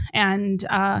family and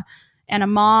a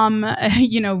mom,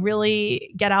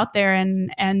 really get out there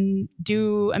and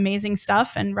do amazing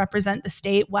stuff and represent the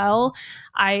state well.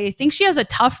 I think she has a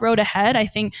tough road ahead. I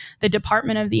think the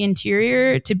Department of the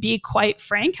Interior, to be quite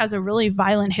frank, has a really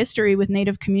violent history with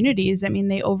Native communities. I mean,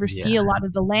 they oversee a lot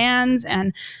of the lands,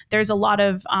 and there's a lot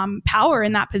of power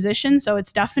in that position. So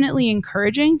it's definitely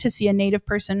encouraging to see a Native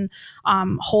person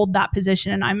hold that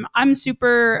position. And I'm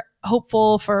super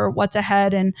hopeful for what's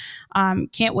ahead, and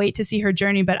can't wait to see her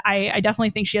journey. But I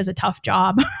definitely think she has a tough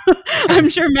job. I'm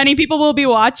sure many people will be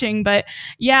watching, but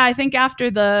yeah, I think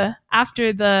after the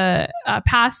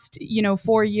past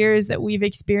 4 years that we've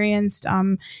experienced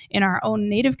in our own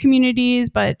Native communities,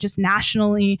 but just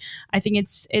nationally, I think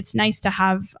it's nice to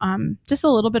have just a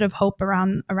little bit of hope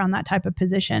around that type of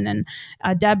position.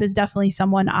 And Deb is definitely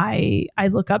someone I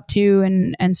look up to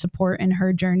and support in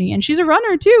her journey. And she's a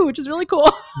runner too, which is really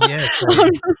cool. Yes,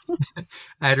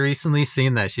 I had recently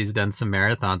seen that she's done some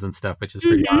marathons and stuff, which is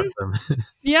pretty awesome.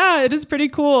 Yeah, it is pretty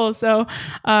cool. So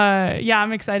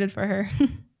I'm excited for her.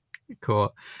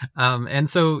 Cool. And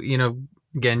so,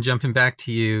 again, jumping back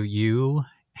to you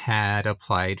had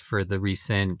applied for the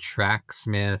recent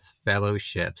Tracksmith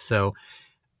Fellowship. So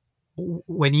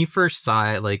when you first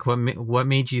saw it, what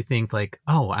made you think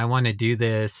oh, I want to do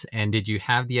this? And did you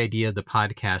have the idea of the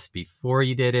podcast before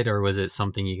you did it, or was it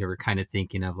something you were kind of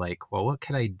thinking of well, what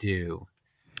could I do?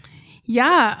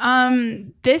 Yeah,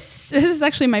 this is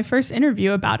actually my first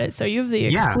interview about it, so you have the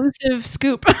exclusive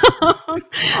scoop. Awesome.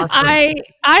 I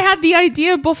had the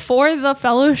idea before the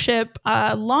fellowship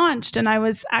launched, and I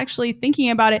was actually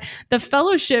thinking about it. The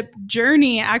fellowship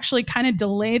journey actually kind of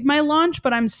delayed my launch,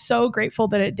 but I'm so grateful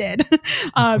that it did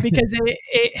because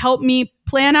it helped me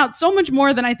plan out so much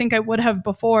more than I think I would have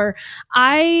before.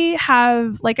 I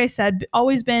have, like I said,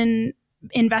 always been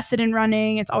invested in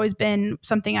running. It's always been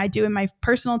something I do in my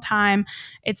personal time.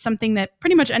 It's something that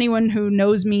pretty much anyone who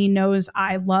knows me knows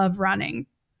I love running.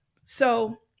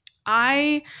 So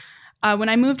when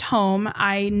I moved home,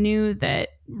 I knew that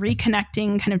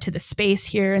reconnecting kind of to the space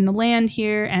here and the land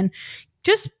here, and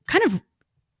just kind of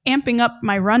amping up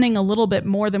my running a little bit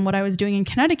more than what I was doing in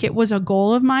Connecticut was a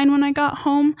goal of mine when I got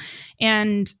home.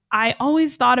 And I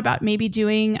always thought about maybe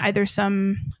doing either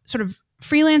some sort of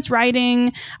freelance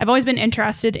writing. I've always been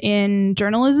interested in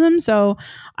journalism. So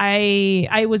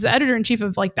I was the editor-in-chief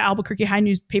of the Albuquerque High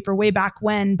newspaper way back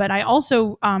when, but I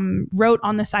also wrote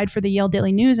on the side for the Yale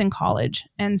Daily News in college.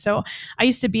 And so I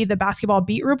used to be the basketball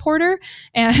beat reporter.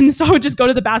 And so I would just go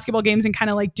to the basketball games and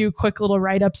kind of do quick little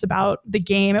write-ups about the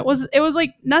game. It was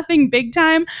nothing big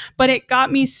time, but it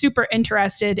got me super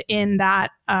interested in that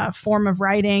form of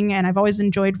writing. And I've always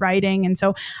enjoyed writing. And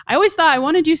so I always thought I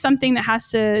want to do something that has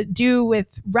to do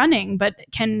with running, but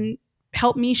can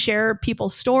help me share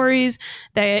people's stories,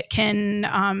 that can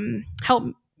help,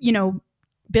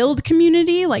 build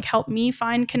community, help me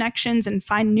find connections and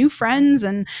find new friends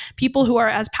and people who are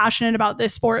as passionate about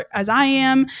this sport as I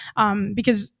am.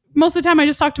 Because most of the time I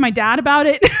just talk to my dad about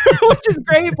it, which is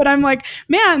great. But I'm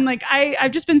man,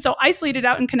 I've just been so isolated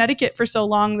out in Connecticut for so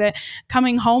long that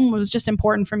coming home was just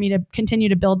important for me to continue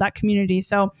to build that community.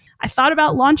 So I thought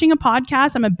about launching a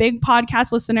podcast. I'm a big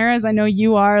podcast listener, as I know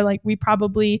you are. We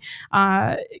probably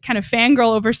kind of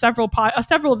fangirl over several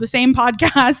of the same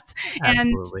podcasts.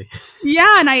 Absolutely.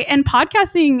 And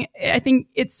podcasting, I think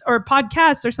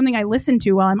podcasts are something I listen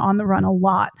to while I'm on the run a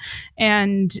lot.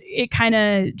 And it kind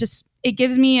of it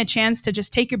gives me a chance to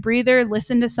just take a breather,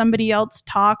 listen to somebody else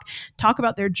talk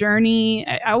about their journey.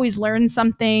 I always learn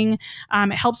something.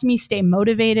 It helps me stay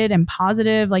motivated and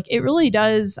positive. It really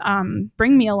does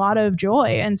bring me a lot of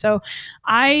joy. And so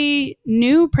I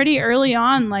knew pretty early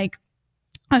on,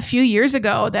 a few years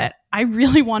ago, that I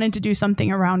really wanted to do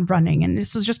something around running. And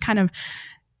this was just kind of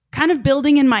kind of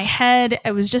building in my head.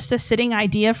 It was just a sitting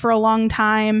idea for a long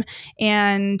time.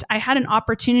 And I had an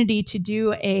opportunity to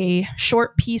do a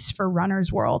short piece for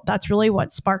Runner's World. That's really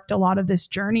what sparked a lot of this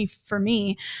journey for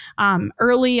me.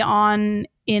 Early on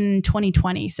in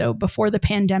 2020, so before the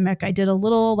pandemic, I did a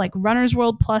little like Runner's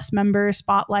World Plus member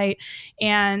spotlight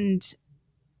and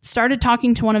started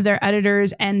talking to one of their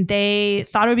editors, and they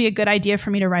thought it would be a good idea for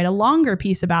me to write a longer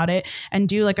piece about it and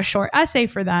do like a short essay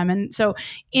for them. And so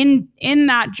in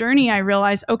that journey, I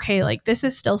realized, okay, like this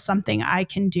is still something I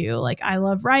can do. Like I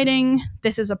love writing.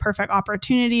 This is a perfect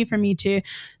opportunity for me to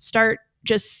start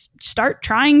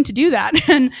trying to do that.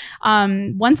 And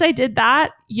once I did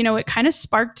that, it kind of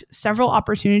sparked several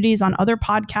opportunities on other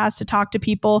podcasts to talk to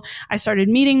people. I started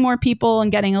meeting more people and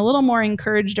getting a little more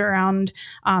encouraged around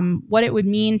what it would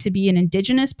mean to be an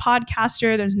Indigenous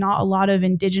podcaster. There's not a lot of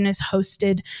Indigenous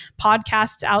hosted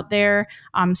podcasts out there,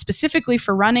 specifically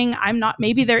for running.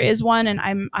 Maybe there is one and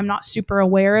I'm not super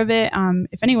aware of it.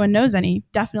 If anyone knows any,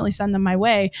 definitely send them my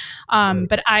way.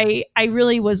 But I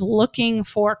really was looking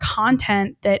for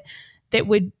content that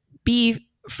would be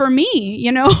for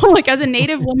me, like as a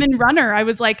Native woman runner. I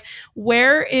was like,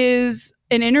 where is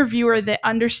an interviewer that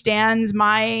understands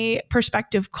my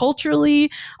perspective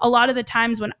culturally? A lot of the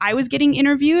times when I was getting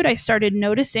interviewed, I started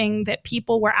noticing that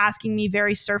people were asking me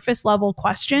very surface level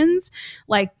questions,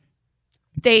 like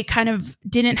they kind of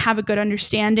didn't have a good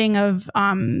understanding of,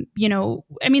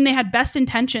 they had best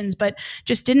intentions, but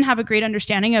just didn't have a great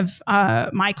understanding of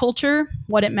my culture,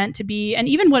 what it meant to be, and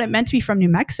even what it meant to be from New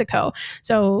Mexico.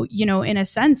 So, in a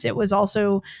sense, it was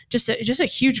also just a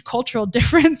huge cultural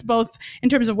difference, both in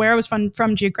terms of where I was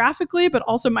from geographically, but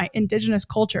also my Indigenous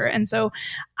culture. And so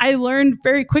I learned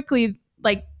very quickly,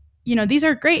 like, these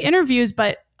are great interviews,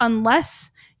 but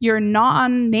unless you're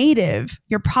non-Native,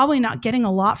 you're probably not getting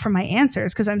a lot from my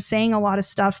answers because I'm saying a lot of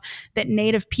stuff that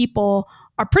Native people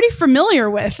are pretty familiar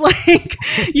with. Like,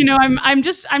 I'm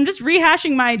just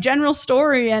rehashing my general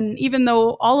story. And even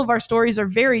though all of our stories are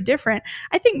very different,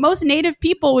 I think most Native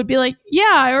people would be like,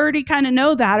 yeah, I already kind of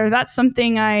know that, or that's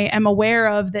something I am aware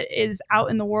of that is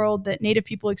out in the world that Native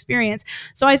people experience.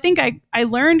 So I think I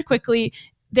learned quickly,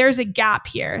 there's a gap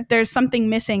here. There's something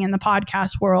missing in the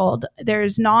podcast world.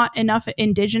 There's not enough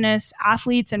Indigenous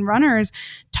athletes and runners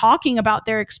talking about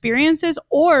their experiences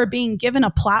or being given a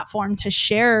platform to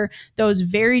share those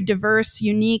very diverse,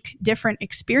 unique, different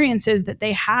experiences that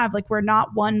they have. Like, we're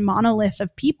not one monolith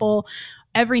of people.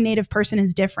 Every Native person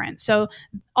is different. So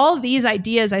all of these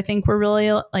ideas, I think, were really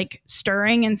like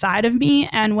stirring inside of me.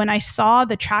 And when I saw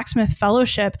the Tracksmith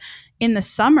Fellowship in the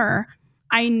summer,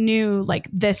 I knew, like,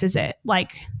 this is it.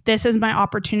 Like, this is my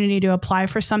opportunity to apply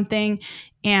for something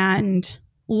and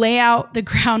lay out the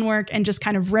groundwork and just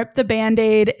kind of rip the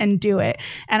Band-Aid and do it.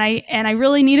 And I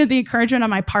really needed the encouragement of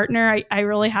my partner. I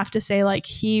really have to say, like,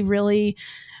 he really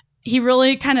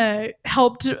kind of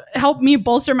helped me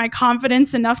bolster my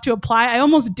confidence enough to apply. I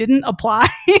almost didn't apply.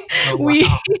 Oh,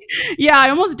 wow. I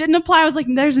almost didn't apply. I was like,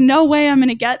 there's no way I'm going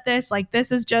to get this. Like,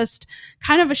 this is just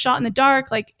kind of a shot in the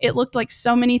dark. Like, it looked like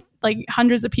so many, like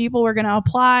hundreds of people were going to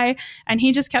apply. And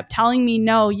he just kept telling me,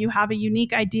 no, you have a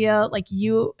unique idea. Like,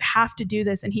 you have to do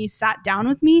this. And he sat down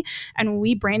with me and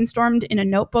we brainstormed in a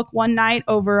notebook one night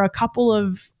over a couple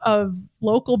of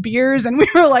local beers. And we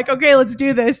were like, okay, let's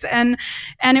do this. And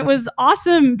it was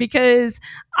awesome because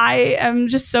I am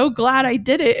just so glad I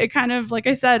did it. It kind of, like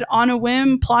I said, on a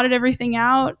whim, plotted everything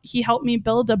out. He helped me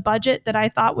build a budget that I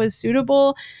thought was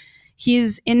suitable.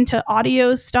 He's into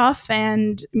audio stuff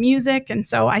and music. And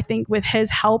so I think with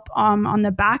his help on the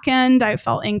back end, I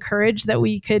felt encouraged that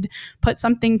we could put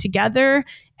something together.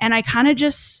 And I kind of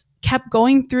just kept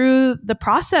going through the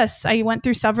process. I went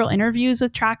through several interviews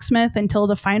with Tracksmith until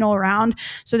the final round.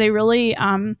 So they really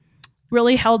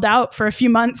held out for a few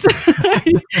months.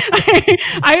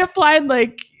 I applied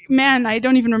I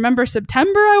don't even remember,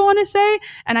 September, I want to say.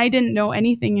 And I didn't know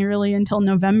anything really until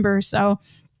November. So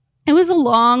it was a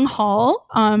long haul.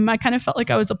 I kind of felt like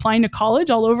I was applying to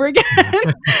college all over again.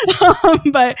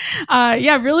 But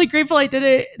really grateful I did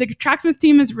it. The Tracksmith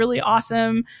team is really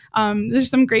awesome. There's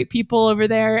some great people over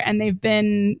there, and they've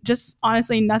been just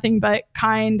honestly nothing but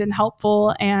kind and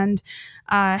helpful, and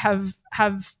have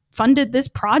funded this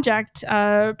project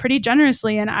pretty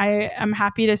generously. And I am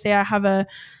happy to say I have a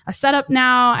setup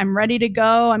now. I'm ready to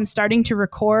go. I'm starting to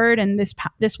record. And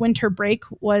this winter break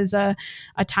was a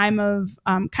time of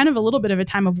kind of a little bit of a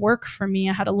time of work for me.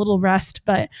 I had a little rest,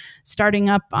 but starting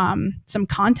up some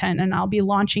content, and I'll be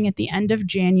launching at the end of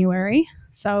January.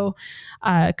 So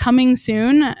coming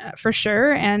soon for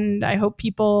sure. And I hope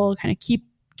people kind of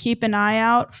keep an eye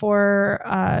out for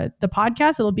the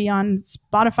podcast. It'll be on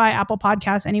Spotify, Apple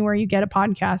Podcasts, anywhere you get a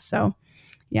podcast. So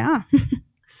yeah.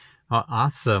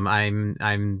 Awesome.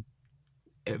 I'm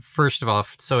first of all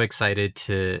so excited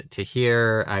to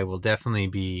hear. I will definitely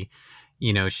be,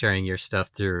 sharing your stuff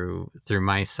through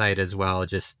my site as well,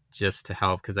 just to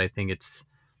help, because I think it's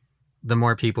the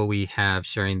more people we have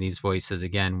sharing these voices,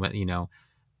 again, what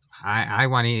I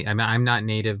want to. I'm not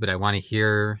native, but I want to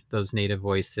hear those native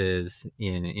voices.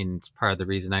 In it's part of the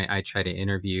reason I try to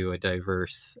interview a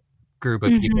diverse group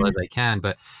of people as Hmm. I can.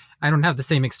 But I don't have the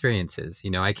same experiences.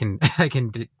 I can I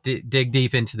can dig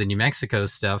deep into the New Mexico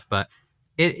stuff, but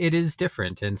it is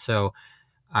different. And so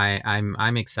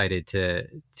I'm excited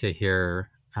to hear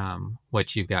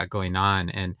what you've got going on.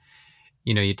 And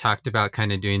you talked about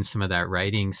kind of doing some of that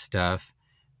writing stuff.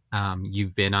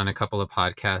 You've been on a couple of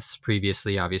podcasts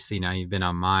previously. Obviously, now you've been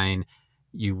on mine.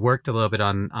 You've worked a little bit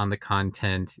on the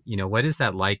content. What is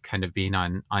that like, kind of being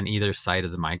on either side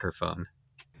of the microphone?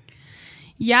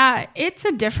 Yeah, it's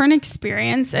a different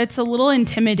experience. It's a little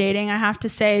intimidating, I have to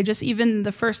say. Just even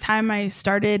the first time I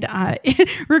started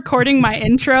recording my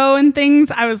intro and things,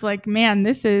 I was like, man,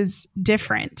 this is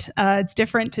different. It's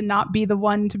different to not be the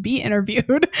one to be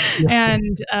interviewed.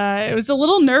 And it was a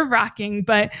little nerve wracking,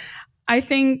 but I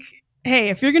think, hey,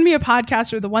 if you're going to be a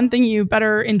podcaster, the one thing you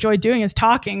better enjoy doing is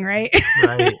talking, right?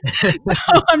 Right. So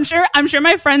I'm sure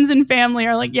my friends and family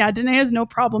are like, yeah, Danae has no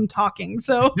problem talking.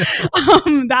 So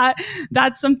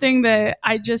that's something that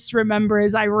I just remember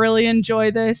is I really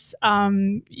enjoy this. I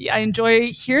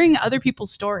enjoy hearing other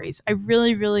people's stories. I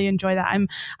really, really enjoy that.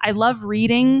 I love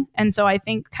reading, and so I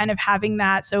think kind of having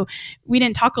that. So we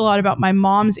didn't talk a lot about my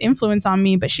mom's influence on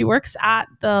me, but she works at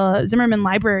the Zimmerman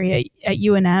Library at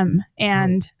UNM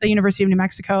and the University of New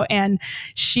Mexico, and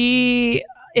she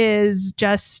is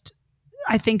just,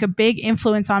 I think, a big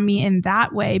influence on me in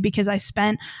that way because I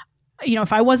spent,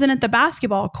 if I wasn't at the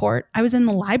basketball court, I was in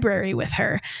the library with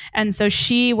her. And so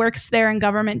she works there in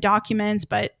government documents,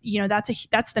 but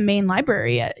that's the main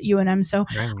library at UNM. So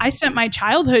Right. I spent my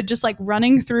childhood just like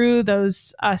running through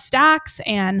those stacks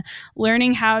and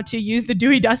learning how to use the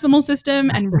Dewey Decimal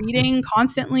System and reading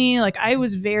constantly. Like I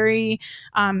was very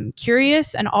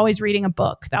curious and always reading a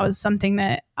book. That was something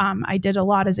that I did a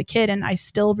lot as a kid, and I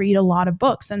still read a lot of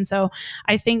books. And so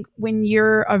I think when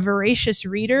you're a voracious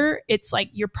reader, it's like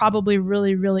you're probably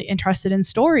really, really interested in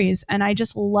stories. And I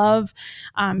just love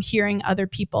hearing other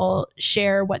people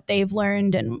share what they've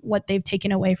learned and what they've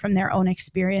taken away from their own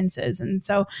experiences. And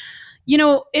so,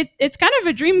 it's kind of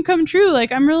a dream come true.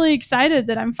 Like I'm really excited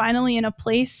that I'm finally in a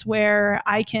place where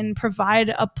I can provide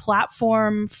a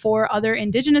platform for other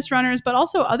Indigenous runners, but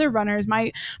also other runners.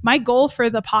 My goal for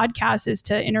the podcast is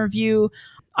to interview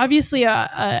obviously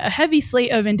a heavy slate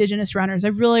of Indigenous runners. I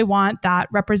really want that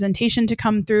representation to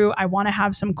come through. I want to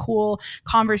have some cool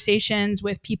conversations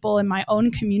with people in my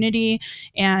own community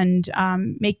and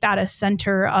make that a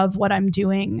center of what I'm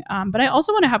doing. But I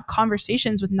also want to have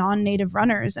conversations with non-native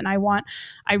runners, and I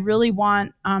really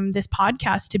want this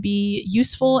podcast to be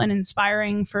useful and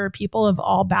inspiring for people of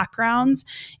all backgrounds.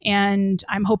 And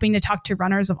I'm hoping to talk to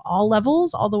runners of all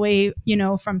levels, all the way,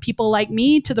 from people like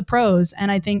me to the pros.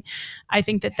 And I think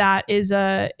that is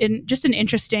just an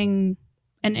interesting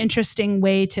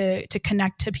way to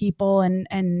connect to people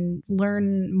and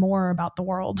learn more about the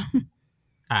world.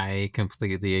 I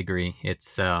completely agree.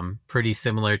 It's pretty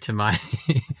similar to my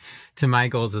to my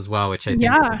goals as well, which I think is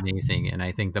Yeah. amazing. And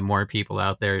I think the more people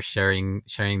out there sharing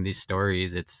these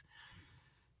stories,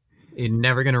 you're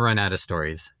never going to run out of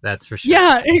stories. That's for sure.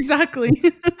 Yeah, exactly.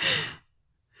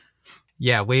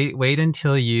 Yeah, wait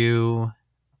until you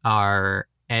are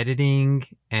editing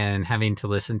and having to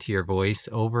listen to your voice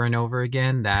over and over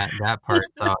again. That part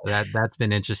that's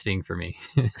been interesting for me.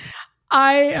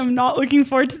 I am not looking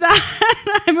forward to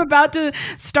that. I'm about to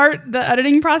start the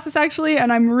editing process actually,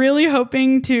 and I'm really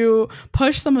hoping to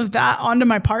push some of that onto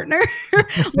my partner.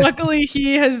 Luckily,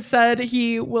 he has said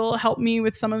he will help me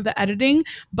with some of the editing,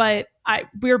 but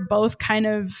we're both kind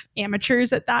of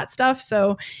amateurs at that stuff,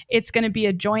 so it's going to be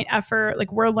a joint effort.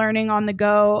 Like we're learning on the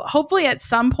go. Hopefully, at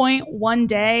some point, one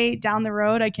day down the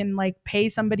road, I can like pay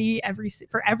somebody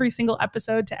for every single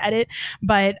episode to edit.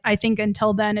 But I think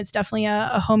until then, it's definitely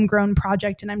a homegrown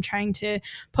project, and I'm trying to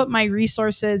put my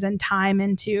resources and time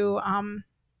into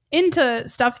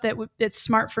stuff that's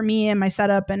smart for me and my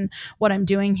setup and what I'm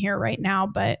doing here right now.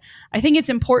 But I think it's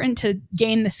important to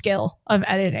gain the skill of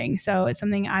editing. So it's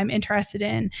something I'm interested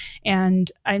in. And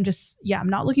I'm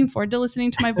not looking forward to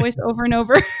listening to my voice over and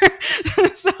over.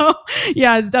 So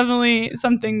yeah, it's definitely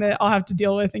something that I'll have to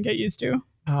deal with and get used to.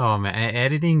 Oh man,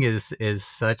 editing is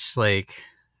such like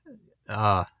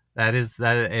that is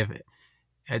that if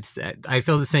I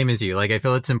feel the same as you. Like, I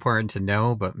feel it's important to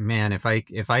know, but man, if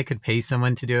I could pay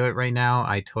someone to do it right now,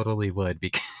 I totally would,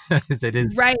 because it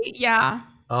is, Right. Yeah.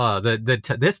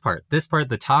 this part,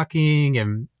 the talking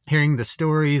and hearing the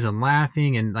stories and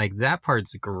laughing, and like that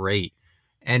part's great.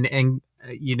 And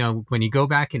when you go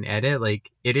back and edit,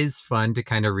 like it is fun to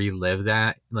kind of relive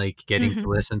that, like getting to Hmm.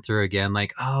 listen through again,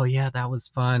 like, oh yeah, that was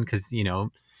fun, because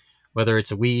whether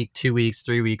it's a week, 2 weeks,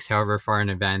 3 weeks, however far in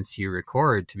advance you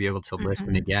record, to be able to listen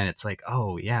Hmm. again, it's like,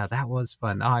 oh yeah, that was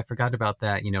fun. Oh, I forgot about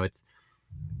that.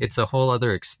 It's a whole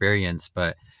other experience,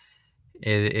 but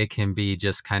it can be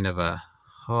just kind of a,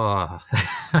 oh,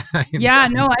 I'm Yeah,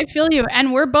 done. no, I feel you.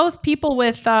 And we're both people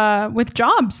with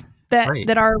jobs that Right.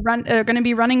 that are going to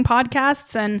be running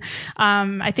podcasts, and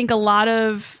I think a lot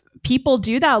of people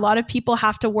do that. A lot of people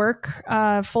have to work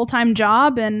a full-time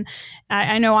job, and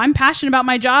I know I'm passionate about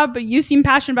my job, but you seem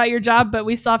passionate about your job, but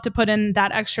we still have to put in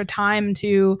that extra time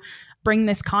to bring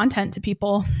this content to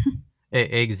people.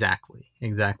 Exactly,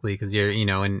 because in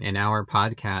our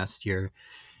podcast,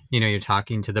 you're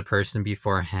talking to the person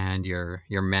beforehand, you're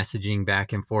messaging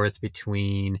back and forth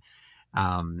between,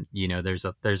 there's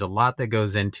a lot that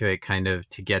goes into it, kind of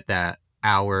to get that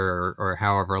hour, or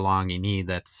however long you need.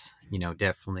 That's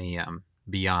definitely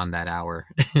beyond that hour.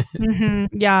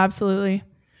 Yeah, absolutely.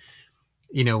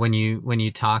 When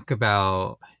you talk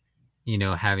about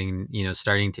having,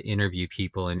 starting to interview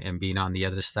people, and being on the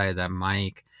other side of that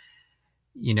mic,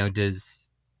 does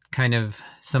kind of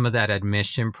some of that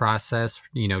admission process,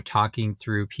 talking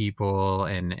through people,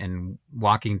 and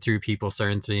walking through people,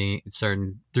 certain things,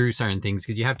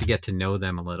 because you have to get to know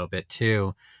them a little bit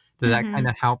too. Does that kind Hmm.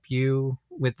 of help you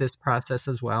with this process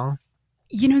as well?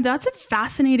 That's a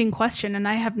fascinating question, and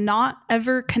I have not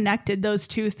ever connected those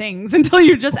two things until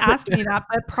you just asked me that.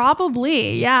 But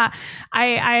probably, yeah,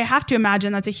 I have to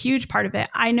imagine that's a huge part of it.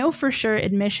 I know for sure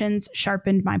admissions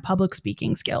sharpened my public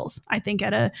speaking skills. I think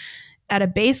at a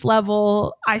base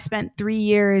level, I spent 3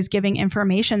 years giving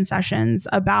information sessions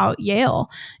about Yale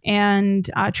and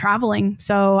traveling.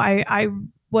 So I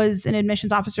was an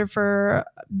admissions officer for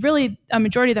really a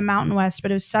majority of the Mountain West,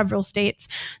 but it was several states.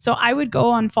 So I would go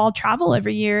on fall travel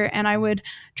every year, and I would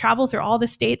travel through all the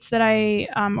states that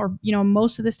or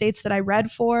most of the states that I read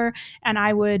for, and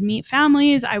I would meet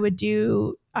families. I would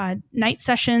do night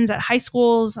sessions at high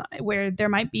schools where there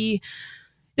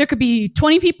could be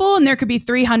 20 people and there could be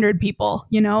 300 people,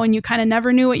 and you kind of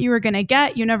never knew what you were going to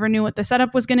get. You never knew what the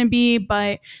setup was going to be,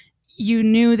 but you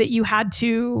knew that you had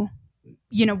to,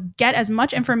 get as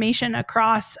much information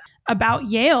across about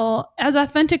Yale as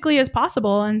authentically as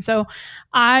possible. And so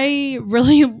I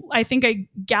think I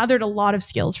gathered a lot of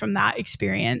skills from that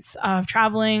experience of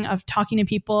traveling, of talking to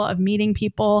people, of meeting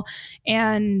people.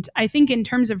 And I think in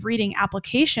terms of reading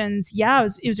applications, yeah,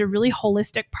 it was a really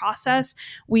holistic process.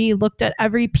 We looked at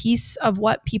every piece of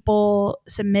what people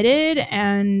submitted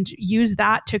and used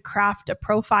that to craft a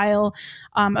profile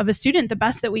of a student the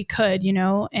best that we could,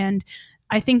 and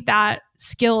I think that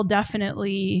skill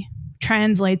definitely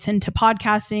translates into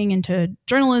podcasting, into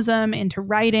journalism, into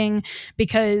writing,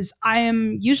 because I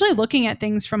am usually looking at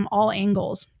things from all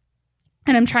angles.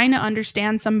 And I'm trying to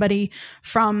understand somebody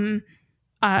from,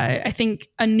 I think,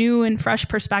 a new and fresh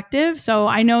perspective. So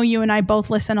I know you and I both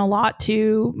listen a lot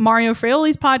to Mario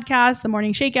Frioli's podcast, The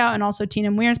Morning Shakeout, and also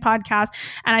Tina Muir's podcast.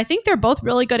 And I think they're both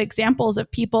really good examples of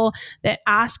people that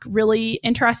ask really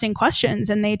interesting questions,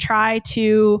 and they try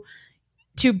to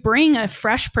bring a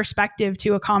fresh perspective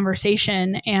to a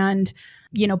conversation, and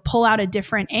pull out a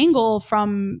different angle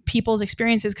from people's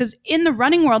experiences. Because in the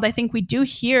running world, I think we do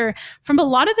hear from a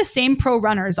lot of the same pro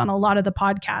runners on a lot of the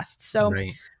podcasts. So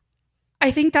Right.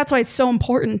 I think that's why it's so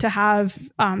important to have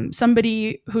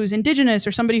somebody who's Indigenous,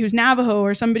 or somebody who's Navajo,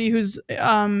 or somebody who's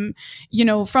from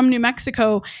New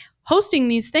Mexico hosting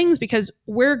these things, because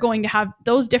we're going to have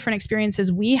those different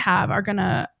experiences we have are going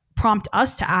to prompt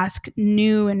us to ask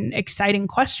new and exciting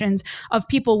questions of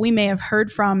people we may have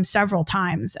heard from several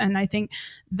times. And I think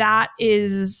that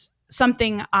is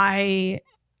something I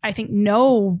think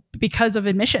know because of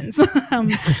admissions. So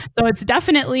it's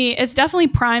definitely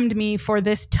primed me for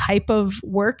this type of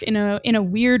work in a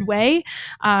weird way.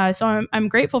 So I'm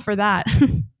grateful for that.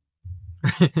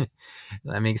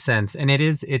 That makes sense. And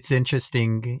it's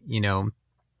interesting,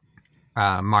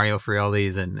 Mario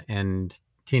Frioli's and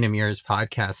Tina Muir's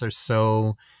podcasts are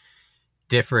so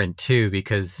different too,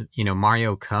 because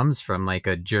Mario comes from like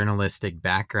a journalistic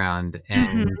background,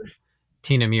 and Hmm.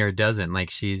 Tina Muir doesn't. Like,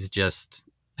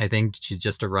 I think she's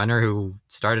just a runner who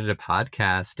started a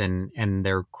podcast, and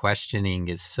their questioning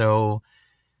is so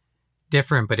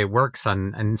different, but it works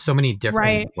on in so many different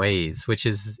Right. ways, which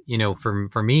is,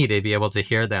 for me to be able to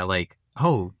hear that, like,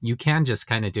 oh, you can just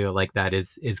kind of do it like that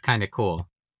is kind of cool.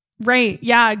 Right.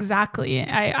 Yeah, exactly.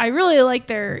 I really like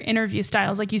their interview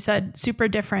styles. Like you said, super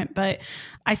different. But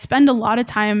I spend a lot of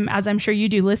time, as I'm sure you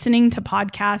do, listening to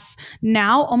podcasts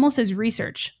now almost as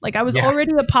research. Like I was Yeah.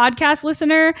 already a podcast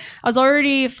listener, I was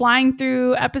already flying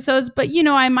through episodes, but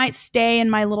I might stay in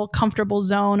my little comfortable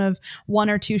zone of one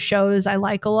or two shows I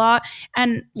like a lot.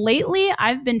 And lately,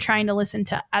 I've been trying to listen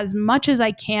to as much as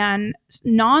I can,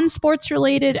 non sports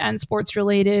related and sports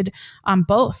related,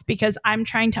 both, because I'm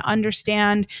trying to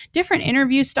understand different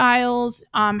interview styles,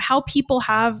 how people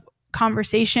have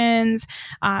conversations,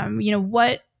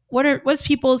 what's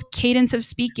people's cadence of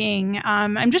speaking.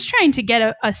 I'm just trying to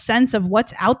get a sense of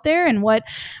what's out there and what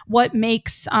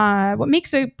makes a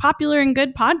popular and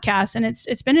good podcast. And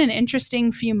it's been an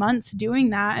interesting few months doing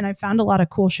that, and I found a lot of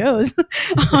cool shows.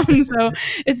 So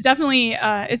it's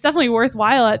definitely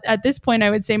worthwhile. At this point, I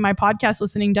would say my podcast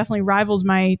listening definitely rivals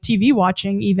my TV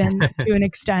watching, even to an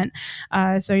extent.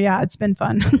 So yeah, it's been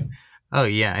fun. Oh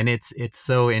yeah, and it's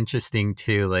so interesting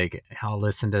too. Like I'll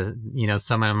listen to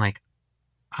someone. I'm like,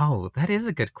 oh, that is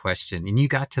a good question, and you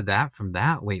got to that from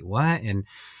that. Wait, what? And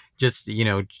just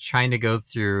trying to go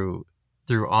through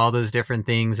all those different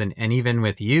things, and even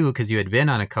with you, because you had been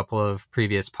on a couple of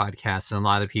previous podcasts, and a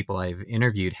lot of people I've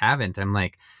interviewed haven't. I'm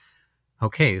like,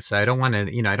 okay, so I don't want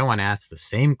to I don't want to ask the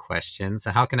same question.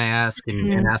 So how can I ask and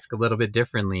Mhm. ask a little bit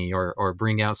differently, or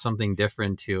bring out something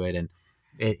different to it? And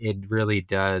it really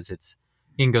does. It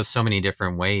can go so many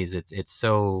different ways. It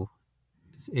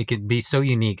could be so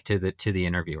unique to the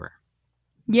interviewer.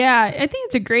 Yeah, I think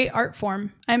it's a great art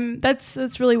form. That's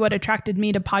really what attracted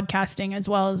me to podcasting as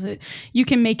well, as you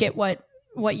can make it what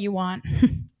you want.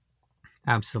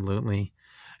 Absolutely.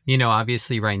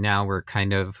 Obviously right now we're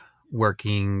kind of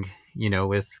working,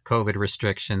 with COVID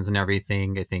restrictions and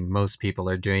everything. I think most people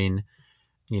are doing,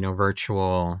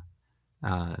 virtual,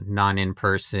 non in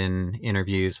person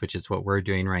interviews, which is what we're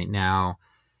doing right now.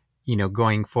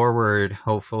 Going forward,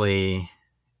 hopefully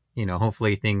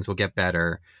things will get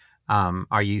better.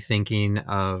 Are you thinking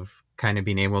of kind of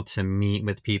being able to meet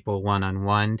with people one on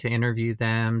one to interview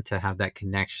them, to have that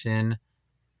connection?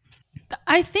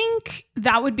 I think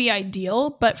that would be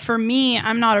ideal, but for me,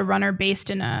 I'm not a runner based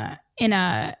in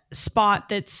a spot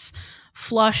that's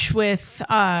flush with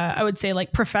I would say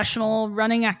like professional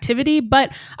running activity. But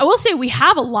I will say we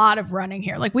have a lot of running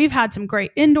here. Like we've had some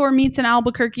great indoor meets in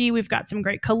Albuquerque, we've got some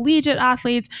great collegiate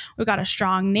athletes, we've got a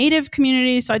strong native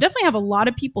community. So I definitely have a lot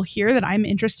of people here that I'm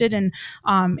interested in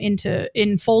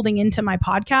folding into my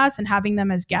podcast and having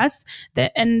them as guests.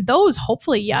 And those,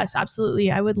 hopefully, yes,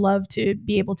 absolutely, I would love to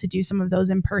be able to do some of those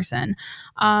in person.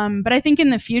 But I think in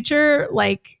the future,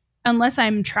 like, unless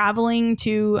I'm traveling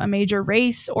to a major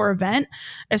race or event,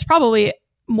 it's probably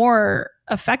more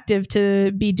effective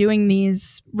to be doing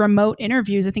these remote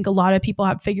interviews. I think a lot of people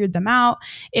have figured them out.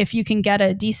 If you can get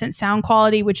a decent sound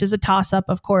quality, which is a toss up,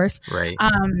 of course, Right.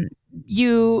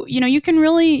 you can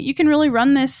really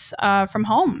run this from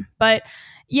home. But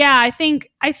yeah, I think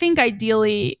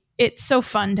ideally it's so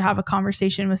fun to have a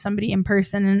conversation with somebody in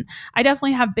person, and I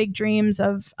definitely have big dreams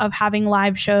of having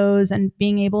live shows and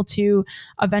being able to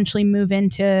eventually move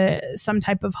into some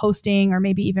type of hosting or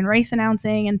maybe even race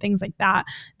announcing and things like that.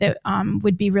 That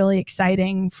would be really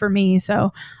exciting for me.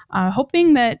 So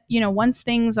hoping that once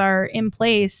things are in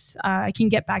place, I can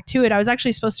get back to it. I was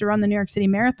actually supposed to run the New York City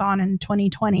Marathon in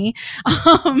 2020.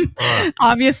 Oh,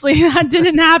 Obviously, that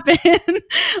didn't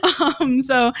happen.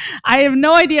 So I have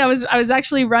no idea. I was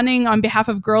actually running on behalf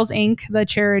of Girls Inc., the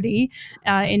charity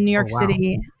in New oh York wow.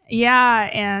 City. Yeah,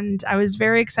 and I was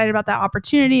very excited about that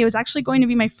opportunity. It was actually going to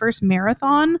be my first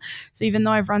marathon. So even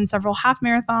though I've run several half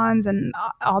marathons and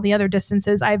all the other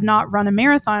distances, I have not run a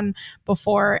marathon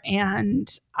before,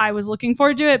 and I was looking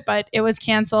forward to it, but it was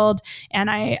canceled, and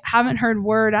I haven't heard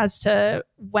word as to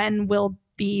when we'll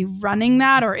be running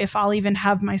that, or if I'll even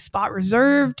have my spot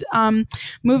reserved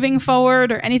moving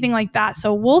forward or anything like that.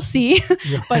 So we'll see. But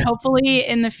Yeah. hopefully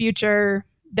in the future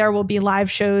there will be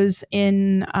live shows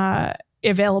in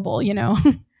available.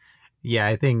 Yeah,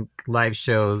 I think live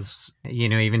shows,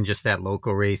 even just at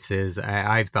local races,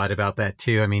 I've thought about that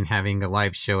too. I mean, having a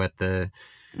live show at the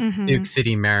Duke Hmm.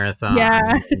 City Marathon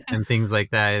Yeah. and things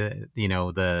like that,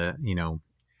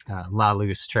 La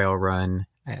Luz Trail Run,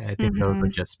 I think those would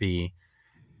Hmm. just be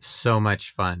so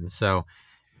much fun. So,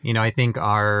 I think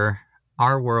our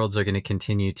worlds are going to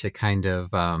continue to kind of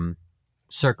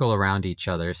circle around each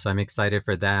other. So I'm excited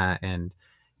for that, and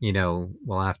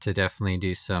we'll have to definitely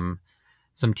do some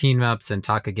team ups and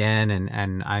talk again.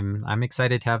 And I'm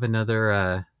excited to have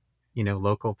another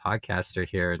local podcaster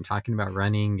here and talking about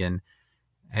running, and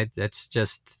it's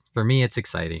just for me, it's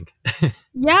exciting.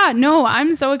 Yeah, no,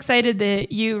 I'm so excited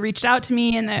that you reached out to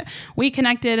me and that we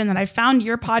connected and that I found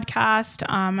your podcast.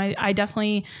 I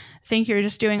definitely think you're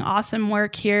just doing awesome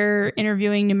work here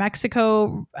interviewing New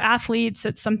Mexico athletes.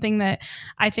 It's something that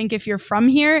I think if you're from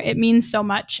here, it means so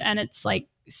much. And it's like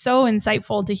so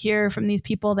insightful to hear from these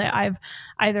people that I've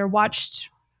either watched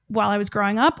while I was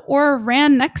growing up or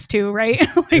ran next to, right?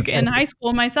 Like in high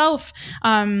school myself.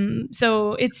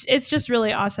 So it's just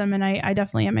really awesome. And I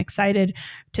definitely am excited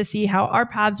to see how our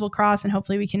paths will cross, and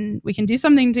hopefully we can do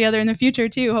something together in the future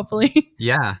too, hopefully.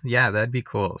 Yeah, that'd be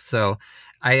cool. So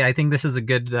I think this is a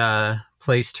good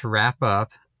place to wrap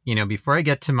up. Before I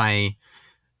get to my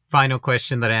final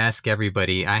question that I ask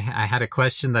everybody, I had a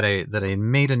question that I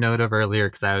made a note of earlier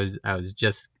because I was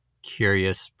just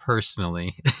curious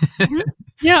personally. Mm-hmm.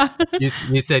 Yeah.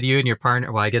 You said you and your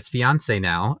partner, well, I guess fiance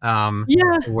now,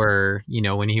 Yeah. were,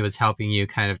 when he was helping you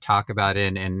kind of talk about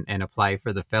it and apply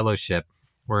for the fellowship,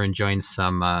 were enjoying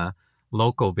some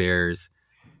local beers.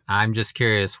 I'm just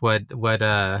curious, what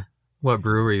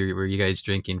brewery were you guys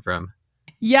drinking from?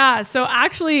 Yeah. So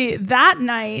actually, that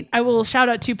night, I will shout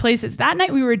out two places. That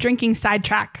night, we were drinking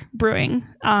Sidetrack Brewing.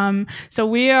 So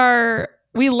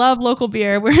we love local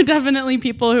beer. We're definitely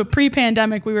people who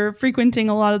pre-pandemic, we were frequenting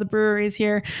a lot of the breweries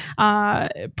here,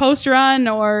 post run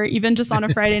or even just on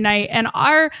a Friday night.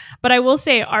 But I will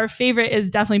say our favorite is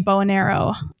definitely Bow and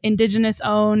Arrow, Indigenous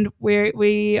owned.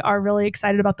 We are really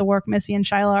excited about the work Missy and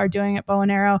Shyla are doing at Bow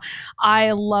and Arrow.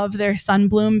 I love their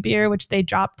Sunbloom beer, which they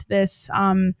dropped this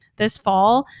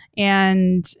fall,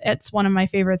 and it's one of my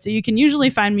favorites. So you can usually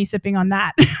find me sipping on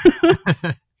that.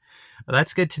 Well,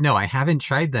 that's good to know. I haven't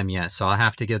tried them yet, so I'll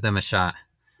have to give them a shot.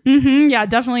 Mm-hmm. Yeah,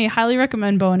 definitely highly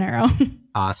recommend Bow and Arrow.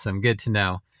 Awesome. Good to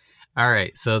know. All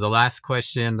right. So the last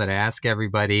question that I ask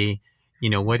everybody,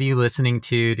 what are you listening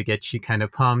to get you kind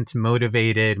of pumped,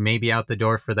 motivated, maybe out the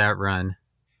door for that run?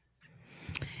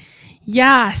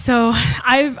 Yeah, so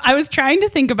I was trying to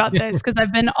think about this because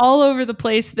I've been all over the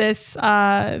place this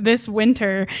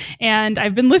winter, and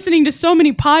I've been listening to so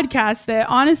many podcasts that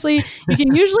honestly, you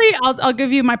can usually I'll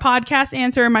give you my podcast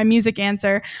answer and my music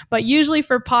answer, but usually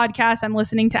for podcasts, I'm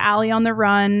listening to Allie on the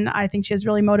Run. I think she has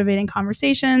really motivating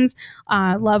conversations.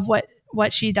 Love what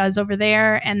she does over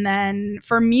there. And then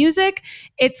for music,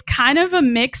 it's kind of a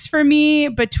mix for me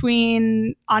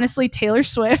between honestly Taylor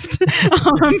Swift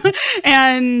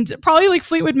and probably like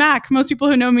Fleetwood Mac. Most people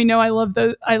who know me know I love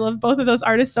both of those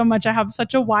artists so much. I have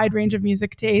such a wide range of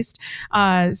music taste.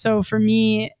 So for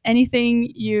me,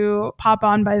 anything you pop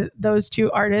on by those two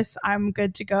artists, I'm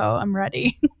good to go. I'm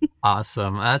ready.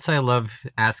 Awesome. That's why I love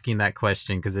asking that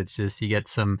question, because it's just you get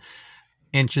some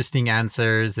interesting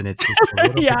answers and it's just a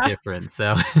little bit different.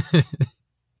 So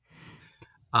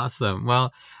awesome.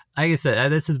 Well, like I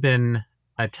said, this has been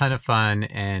a ton of fun,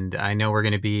 and I know we're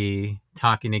going to be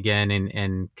talking again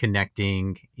and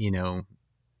connecting,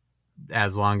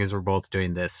 as long as we're both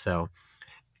doing this. So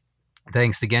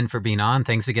thanks again for being on.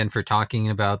 Thanks again for talking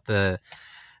about the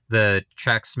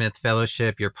Tracksmith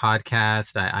Fellowship, your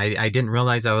podcast. I didn't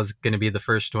realize I was going to be the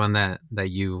first one that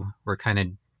you were kind of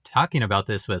talking about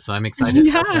this with, so I'm excited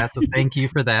about that. So thank you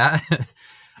for that.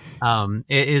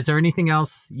 Is there anything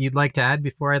else you'd like to add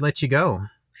before I let you go?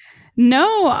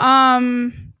 No,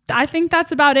 I think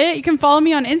that's about it. You can follow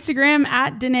me on Instagram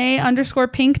at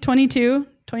Danae_pink22.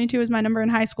 22 is my number in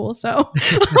high school. So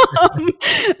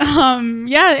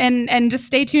yeah, and just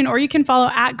stay tuned, or you can follow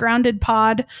at Grounded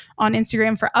Pod on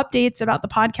Instagram for updates about the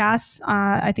podcast.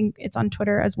 I think it's on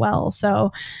Twitter as well.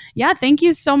 So yeah, thank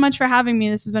you so much for having me.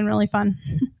 This has been really fun.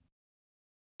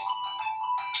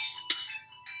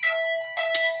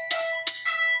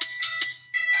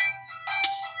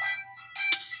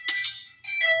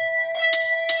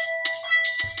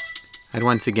 I'd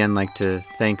once again like to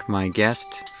thank my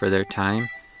guest for their time,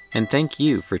 and thank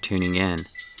you for tuning in.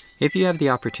 If you have the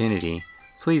opportunity,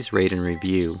 please rate and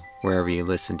review wherever you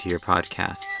listen to your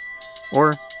podcasts,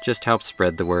 or just help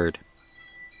spread the word.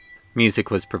 Music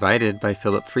was provided by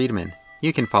Philip Friedman.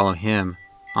 You can follow him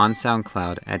on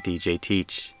SoundCloud at DJ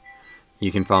Teach.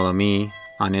 You can follow me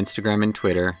on Instagram and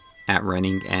Twitter at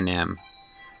RunningNM.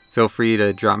 Feel free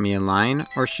to drop me a line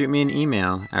or shoot me an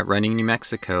email at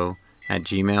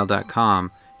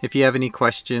runningnewmexico@gmail.com if you have any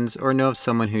questions or know of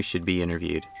someone who should be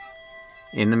interviewed.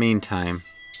 In the meantime,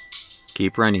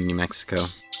 keep running, New Mexico.